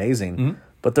like amazing,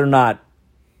 but they're not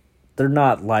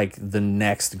like the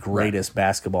next greatest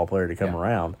basketball player to come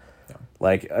around. Yeah.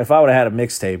 Like, if I would have had a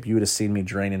mixtape, you would have seen me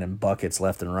draining in buckets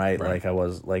left and right. Like it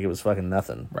was fucking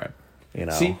nothing. Right.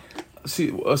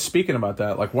 See, speaking about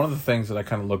that, like one of the things that I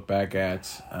kind of look back at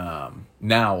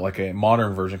now, like a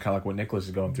modern version, kind of like what Nicholas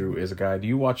is going through, is a guy. Do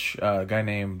you watch a guy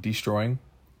named Destroying?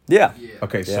 Yeah.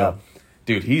 Okay, so,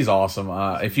 dude, he's awesome.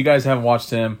 If you guys haven't watched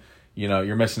him,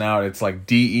 you're missing out. It's like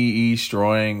DEE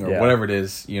Destroying or whatever it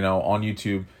is, on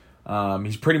YouTube.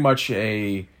 He's pretty much give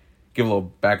a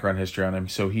little background history on him.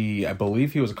 So I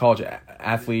believe he was a college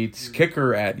athlete,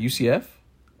 kicker at UCF,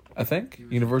 I think,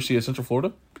 University of Central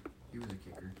Florida. He was a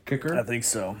kicker. I think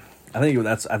so. I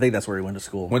think that's where he went to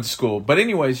school. But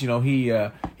anyways,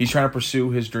 he's trying to pursue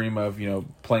his dream of,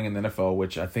 playing in the NFL,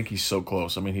 which I think he's so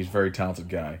close. I mean, he's a very talented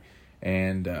guy.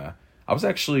 And I was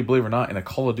actually, believe it or not, in a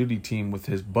Call of Duty team with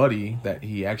his buddy that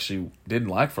he actually didn't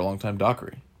like for a long time,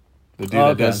 Dockery. The dude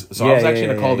that does. So I was actually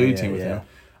in a Call of Duty team with him.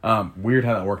 Weird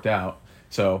how that worked out.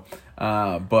 So,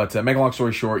 but make a long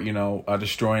story short,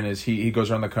 Destroying is he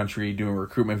goes around the country doing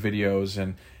recruitment videos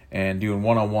and doing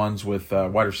one-on-ones with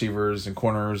wide receivers and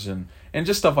corners and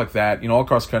just stuff like that, all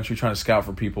across the country, trying to scout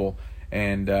for people.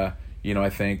 And, I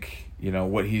think,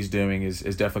 what he's doing is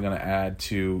definitely going to add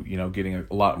to, getting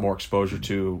a lot more exposure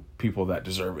to people that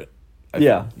deserve it. I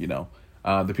think,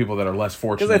 the people that are less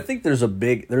fortunate. Because I think there's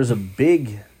a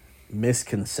big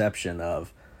misconception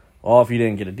of, if you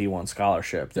didn't get a D1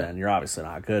 scholarship, then you're obviously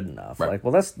not good enough. Right. Like,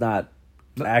 well, that's not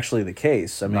actually the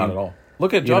case. I mean, not at all.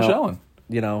 Look at Josh Allen.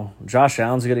 Josh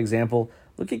Allen's a good example.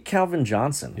 Look at Calvin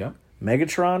Johnson. Yep.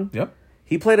 Megatron. Yep.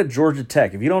 He played at Georgia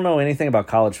Tech. If you don't know anything about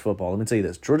college football, let me tell you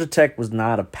this. Georgia Tech was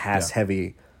not a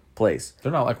pass-heavy place.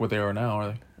 They're not like what they are now, are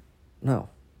they? No.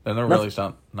 And they're really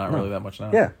not really that much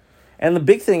now. Yeah. And the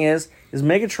big thing is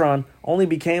Megatron only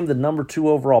became the number 2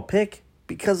 overall pick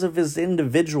because of his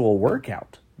individual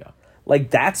workout. Yeah. Like,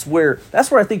 that's where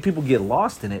I think people get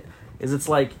lost in it, is it's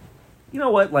like, you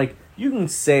know what, like, you can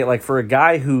say, like, for a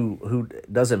guy who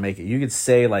doesn't make it, you could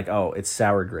say, like, oh, it's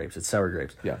sour grapes.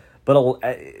 Yeah. But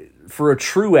for a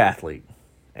true athlete,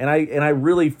 and I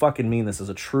really fucking mean this, as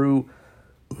a true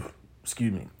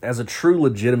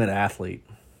legitimate athlete,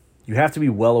 you have to be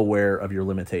well aware of your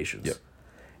limitations. Yep.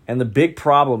 And the big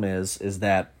problem is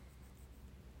that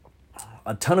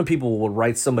a ton of people will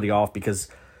write somebody off because,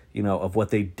 of what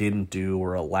they didn't do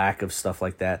or a lack of stuff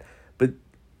like that. But,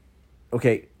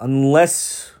 okay,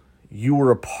 unless you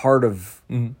were a part of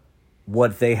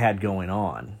what they had going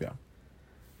on,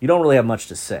 you don't really have much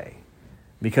to say.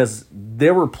 Because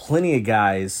there were plenty of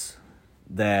guys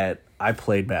that I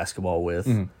played basketball with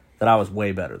that I was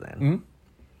way better than.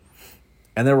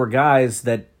 And there were guys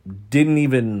that didn't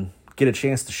even get a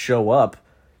chance to show up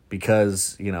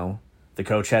because, the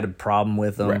coach had a problem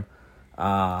with them.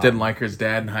 Right. Didn't like his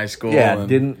dad in high school. Yeah,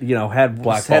 had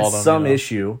some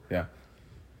issue. Yeah.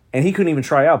 And he couldn't even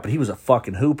try out, but he was a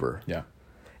fucking hooper. Yeah.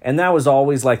 And that was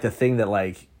always like the thing that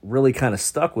like really kind of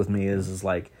stuck with me is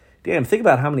like, damn, think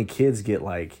about how many kids get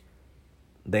like,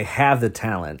 they have the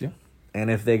talent. Yeah.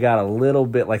 And if they got a little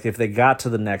bit, like if they got to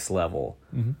the next level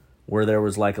where there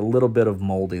was like a little bit of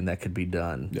molding that could be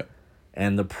done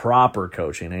and the proper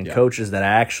coaching and coaches that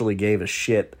actually gave a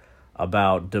shit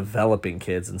about developing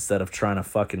kids instead of trying to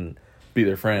fucking be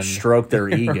their friend, stroke their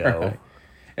ego. Right.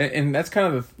 And that's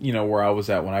kind of where I was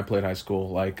at when I played high school,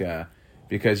 like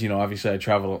because obviously I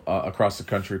traveled across the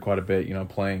country quite a bit,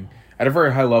 playing at a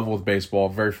very high level with baseball.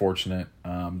 Very fortunate,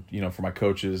 for my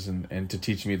coaches and to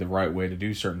teach me the right way to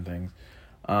do certain things.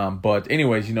 But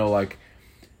anyways,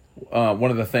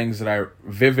 one of the things that I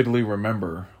vividly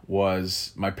remember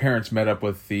was my parents met up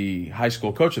with the high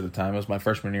school coach at the time. It was my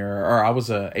freshman year, or I was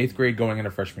 8th grade going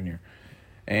into freshman year.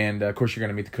 And, of course, you're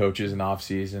going to meet the coaches in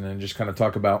off-season and just kind of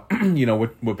talk about,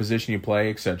 what position you play,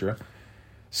 etc.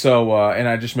 So, and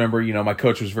I just remember, my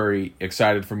coach was very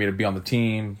excited for me to be on the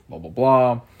team, blah, blah,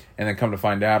 blah. And then come to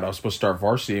find out, I was supposed to start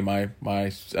varsity my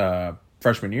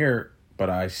freshman year, but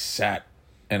I sat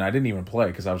and I didn't even play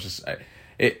because I was just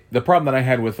The problem that I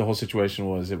had with the whole situation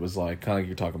was it was like kind of like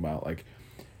you're talking about, like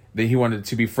that he wanted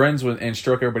to be friends with and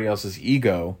stroke everybody else's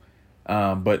ego,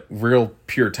 but real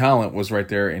pure talent was right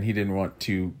there, and he didn't want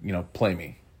to play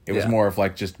me. It was more of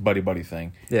like just buddy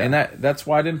thing, and that's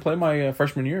why I didn't play my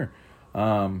freshman year.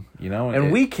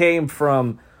 And we came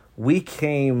from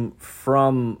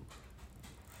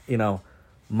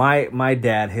my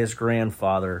dad, his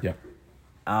grandfather. Yeah.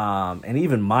 And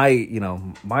even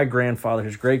my grandfather,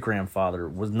 his great grandfather,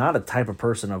 was not a type of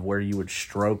person of where you would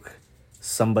stroke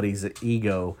somebody's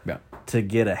ego to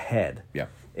get ahead. Yeah.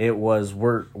 It was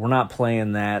we're not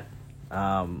playing that.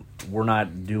 We're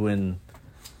not doing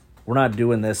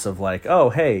this of like, oh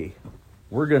hey,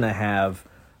 we're gonna have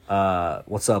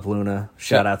what's up, Luna?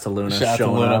 Shout out to Luna. Shout out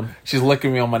to Luna. Up. She's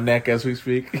licking me on my neck as we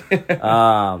speak.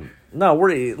 No,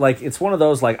 we're like, it's one of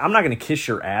those like, I'm not gonna kiss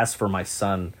your ass for my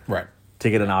son. Right. To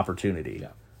get an opportunity. Yeah.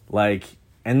 Like,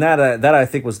 and that I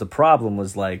think was the problem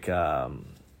was like,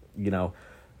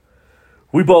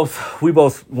 we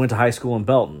both went to high school in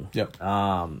Belton. Yep.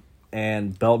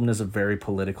 And Belton is a very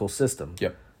political system.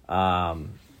 Yep.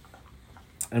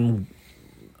 And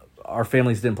our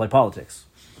families didn't play politics.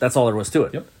 That's all there was to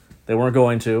it. Yep. They weren't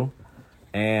going to.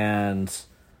 And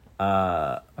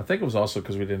I think it was also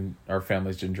because our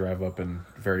families didn't drive up in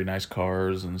very nice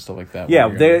cars and stuff like that.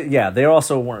 They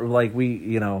also weren't like we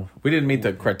didn't meet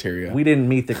the criteria. We didn't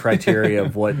meet the criteria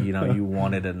of what you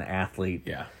wanted an athlete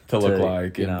to look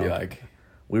like and be like.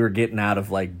 We were getting out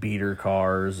of like beater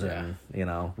cars and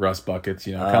rust buckets,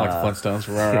 kind of like the Flintstones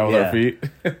from running around with our feet.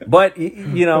 But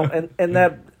and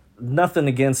that nothing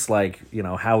against like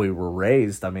how we were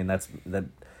raised. I mean that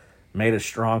made us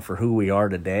strong for who we are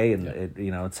today, and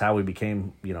it's how we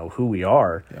became who we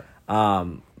are.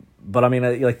 But I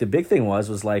mean, like the big thing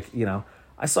was like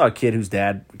I saw a kid whose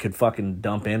dad could fucking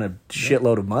dump in a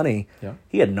shitload of money.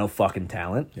 He had no fucking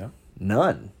talent.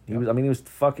 None. He was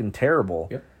fucking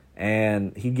terrible.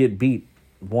 And he'd get beat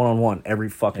one-on-one every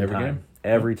fucking time.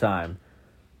 Every time.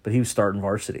 But he was starting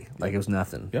varsity. Like it was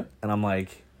nothing. And I'm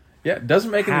like, it doesn't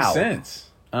make any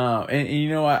sense.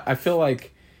 And I feel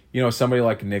like somebody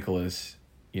like Nicholas,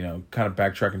 kind of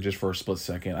backtracking just for a split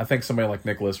second. I think somebody like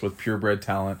Nicholas with purebred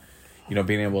talent,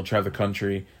 being able to travel the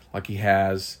country like he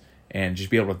has and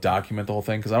just be able to document the whole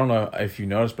thing. Because I don't know if you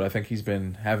noticed, but I think he's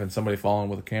been having somebody following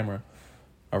with a camera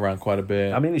around quite a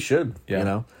bit. I mean, he should,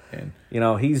 And,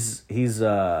 he's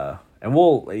and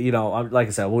we'll, like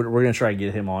I said, we're going to try and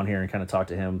get him on here and kind of talk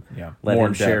to him. Let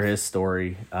him share his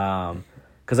story.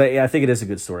 Because I think it is a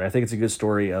good story. I think it's a good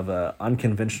story of a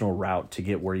unconventional route to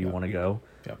get where you want to go.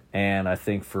 And I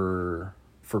think for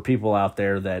people out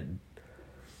there that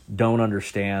don't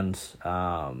understand,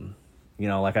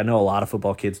 like I know a lot of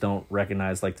football kids don't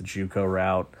recognize like the JUCO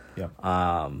route.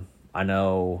 I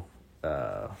know,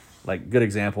 like good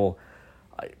example.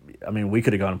 I mean, we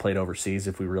could have gone and played overseas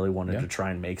if we really wanted to try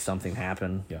and make something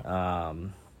happen.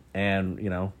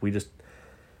 And we just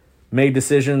made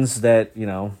decisions that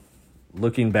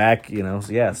looking back,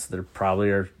 yes, there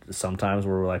probably are some times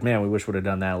where we're like, man, we wish we would have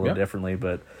done that a little differently.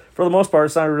 But for the most part,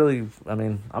 it's not really. I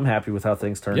mean, I'm happy with how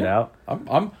things turned out.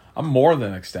 I'm more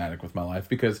than ecstatic with my life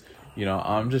because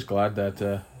I'm just glad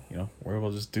that we're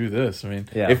able to just do this. I mean,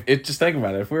 if just think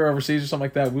about it, if we were overseas or something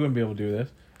like that, we wouldn't be able to do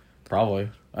this. Probably.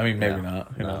 I mean, maybe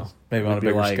not. Who knows? Maybe on a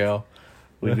bigger scale.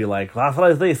 We'd be like,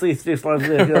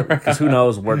 because who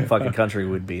knows what fucking country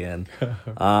we'd be in.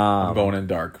 I'm going in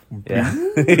dark.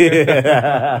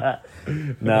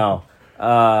 No.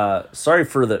 Sorry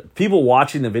for the people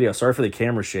watching the video. Sorry for the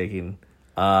camera shaking.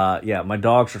 My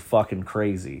dogs are fucking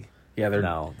crazy.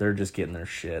 They're just getting their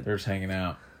shit. They're just hanging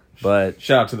out. But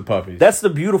shout out to the puppies. That's the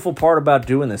beautiful part about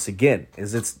doing this. Again,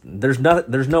 is there's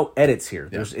no edits here.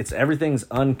 It's everything's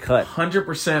uncut,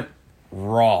 100%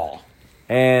 raw.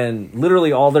 And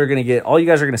literally all you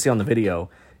guys are going to see on the video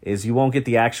is you won't get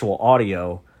the actual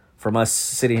audio from us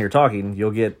sitting here talking.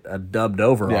 You'll get a dubbed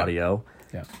over audio.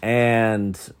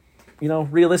 And,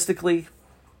 realistically,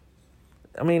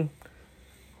 I mean,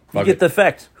 you get the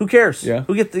effect. Who cares?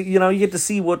 Who get you get to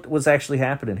see what was actually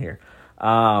happening here.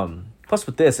 Plus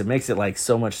with this, it makes it like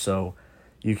so much so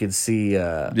you can see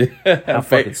how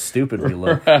fucking stupid we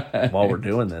look while we're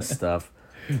doing this stuff.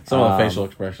 Some of the facial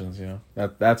expressions,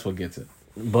 that's what gets it.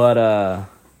 But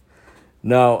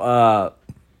no,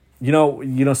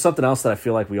 something else that I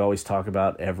feel like we always talk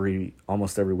about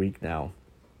almost every week now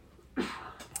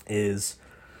is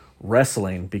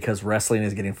wrestling, because wrestling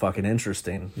is getting fucking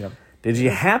interesting. Did you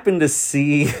happen to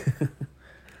see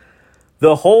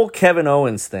the whole Kevin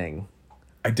Owens thing?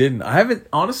 I didn't. I haven't.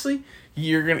 Honestly,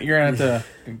 you're gonna have to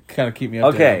kind of keep me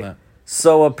up. Okay, on that.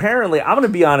 So apparently, I'm going to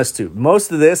be honest too.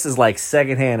 Most of this is like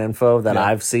secondhand info that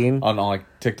I've seen on like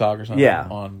TikTok or something. Yeah.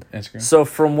 On Instagram. So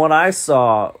from what I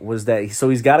saw was that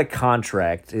he's got a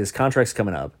contract. His contract's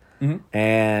coming up,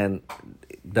 and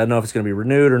doesn't know if it's going to be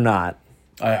renewed or not.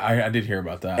 I did hear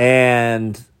about that.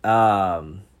 And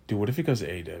dude, what if he goes to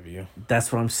AEW?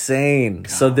 that's what I'm saying.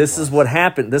 So this is what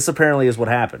happened. This apparently is what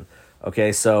happened.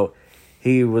 Okay, so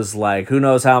he was like, "Who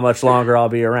knows how much longer I'll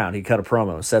be around?" He cut a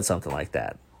promo and said something like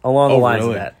that along the lines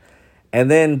of that. And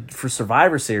then for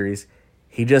Survivor Series,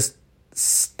 he just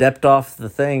stepped off the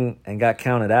thing and got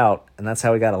counted out, and that's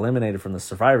how he got eliminated from the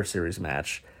Survivor Series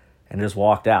match and just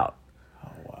walked out. Oh,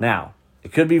 wow. Now,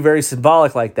 it could be very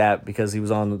symbolic like that because he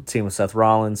was on the team with Seth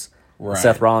Rollins. Right.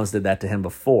 Seth Rollins did that to him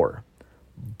before.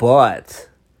 But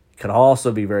it could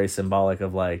also be very symbolic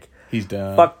of like, he's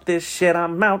done. Fuck this shit,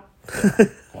 I'm out.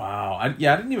 Wow. I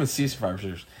didn't even see Survivor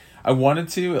Series. I wanted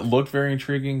to. It looked very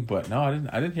intriguing, but no, I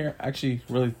didn't hear. Actually,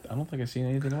 really, I don't think I've seen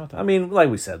anything about that. I mean,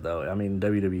 like we said though,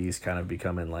 WWE's kind of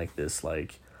becoming like this,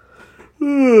 like,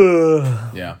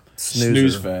 yeah,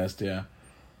 snooze fest, yeah.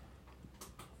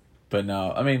 But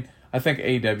no, I mean, I think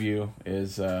AEW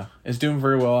is doing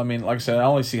very well. I mean, like I said, I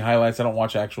only see highlights. I don't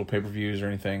watch actual pay-per-views or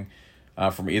anything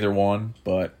from either one.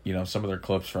 But some of their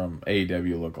clips from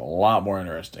AEW look a lot more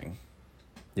interesting.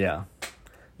 Yeah.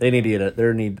 They need to get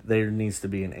there needs to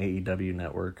be an AEW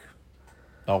network.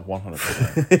 Oh,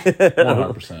 100%.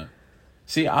 100%.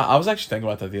 See, I was actually thinking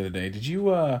about that the other day. Did you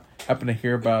happen to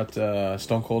hear about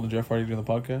Stone Cold and Jeff Hardy doing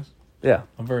the podcast? Yeah.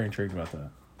 I'm very intrigued about that.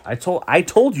 I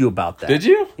told you about that. Did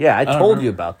you? Yeah, I told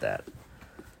you about that.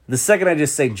 The second I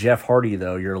just say Jeff Hardy,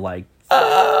 though, you're like,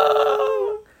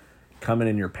 coming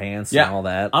in your pants and all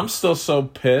that. I'm still so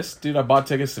pissed, dude. I bought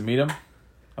tickets to meet him.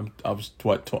 I was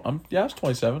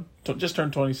 27. Just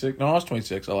turned 26. No, I was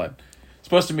 26. I lied.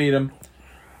 Supposed to meet him,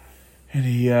 and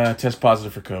he tested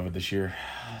positive for COVID this year.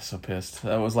 So pissed.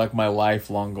 That was like my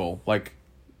lifelong goal. Like,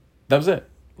 that was it.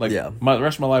 Like, the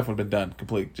rest of my life would have been done.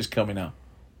 Complete. Just kill me now.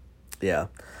 Yeah.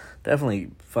 Definitely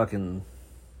fucking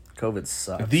COVID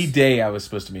sucks. The day I was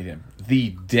supposed to meet him. The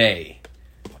day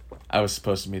I was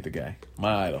supposed to meet the guy.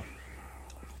 My idol.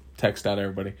 Text out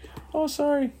everybody. Oh,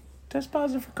 sorry. Test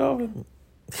positive for COVID.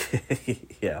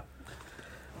 Yeah.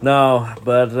 No,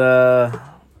 but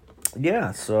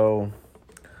yeah, so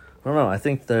I don't know. I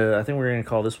think we're gonna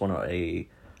call this one a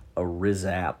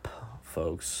Rizap,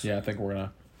 folks. Yeah, I think we're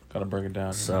gotta break it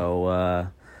down. So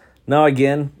no,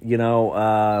 again,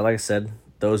 like I said,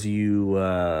 those of you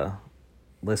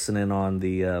listening on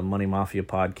the Money Mafia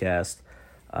podcast,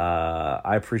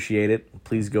 I appreciate it.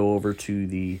 Please go over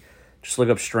to just look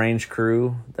up Strange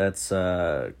Crew. That's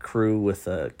crew with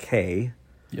a K.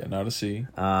 Yeah, not a C.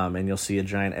 And you'll see a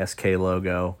giant SK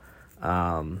logo.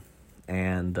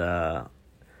 And I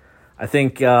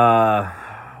think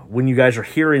when you guys are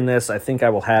hearing this, I think I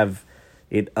will have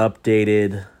it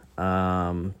updated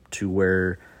to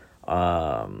where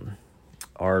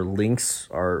our links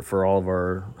are for all of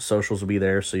our socials will be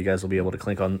there, so you guys will be able to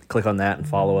click on that and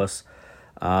follow us.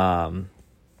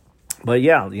 But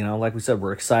yeah, like we said,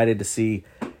 we're excited to see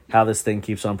how this thing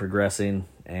keeps on progressing,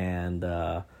 and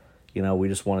we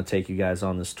just want to take you guys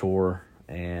on this tour,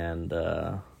 and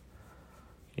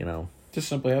just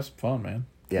simply have some fun, man.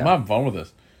 Yeah, I'm having fun with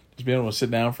this. Just being able to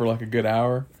sit down for like a good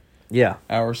hour,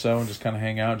 hour or so, and just kind of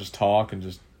hang out, and just talk, and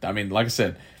like I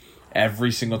said,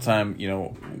 every single time,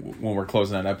 when we're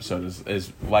closing that episode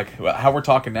is like how we're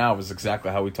talking now is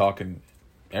exactly how we talk in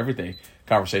everyday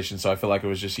conversation. So I feel like it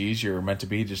was just easier or meant to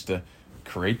be just to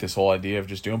create this whole idea of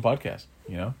just doing podcasts,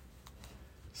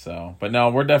 So, but no,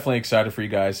 we're definitely excited for you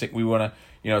guys. We want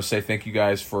to, say thank you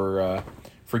guys for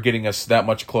getting us that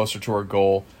much closer to our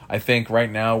goal. I think right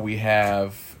now we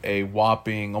have a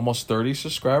whopping almost 30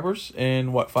 subscribers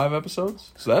in 5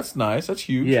 episodes. So that's nice. That's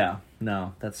huge. Yeah.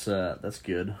 No, that's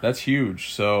good. That's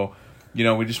huge. So,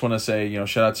 we just want to say,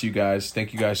 shout out to you guys.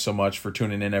 Thank you guys so much for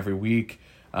tuning in every week.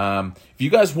 If you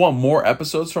guys want more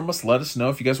episodes from us, let us know.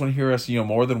 If you guys want to hear us,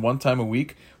 more than one time a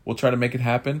week, we'll try to make it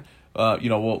happen. We'll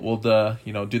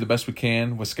do the best we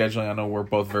can with scheduling. I know we're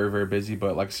both very, very busy,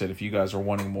 but like I said, if you guys are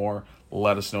wanting more,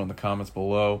 let us know in the comments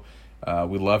below.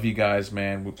 We love you guys,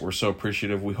 man. We're so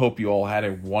appreciative. We hope you all had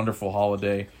a wonderful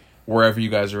holiday wherever you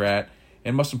guys are at.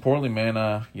 And most importantly,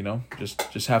 man,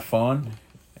 just have fun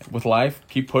with life.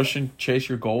 Keep pushing, chase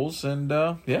your goals, and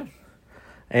yeah.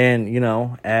 And,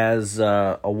 as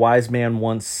a wise man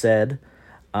once said,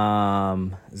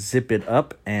 zip it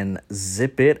up and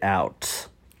zip it out.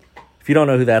 If you don't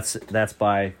know who that's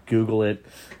by, Google it.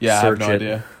 Yeah, search I have no it.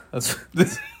 idea.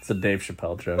 It's a Dave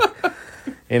Chappelle joke.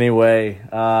 Anyway,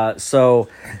 so,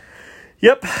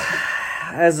 yep.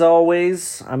 as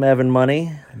always, I'm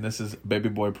EvanMoney. And this is Baby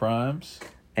Boy Prymz.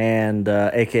 And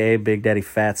a.k.a. Big Daddy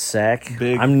Fat Sack.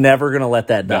 Big- I'm never going to let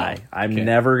that die. No, I'm can't.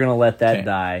 never going to let that Can't.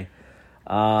 die.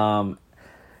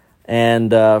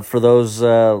 And for those,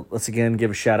 let's again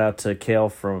give a shout out to Kale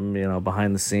from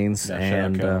behind the scenes. Yeah,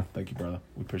 and shout out, Kel. Thank you, brother.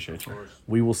 We appreciate you.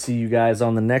 we will see you guys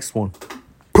on the next one.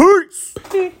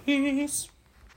 Peace.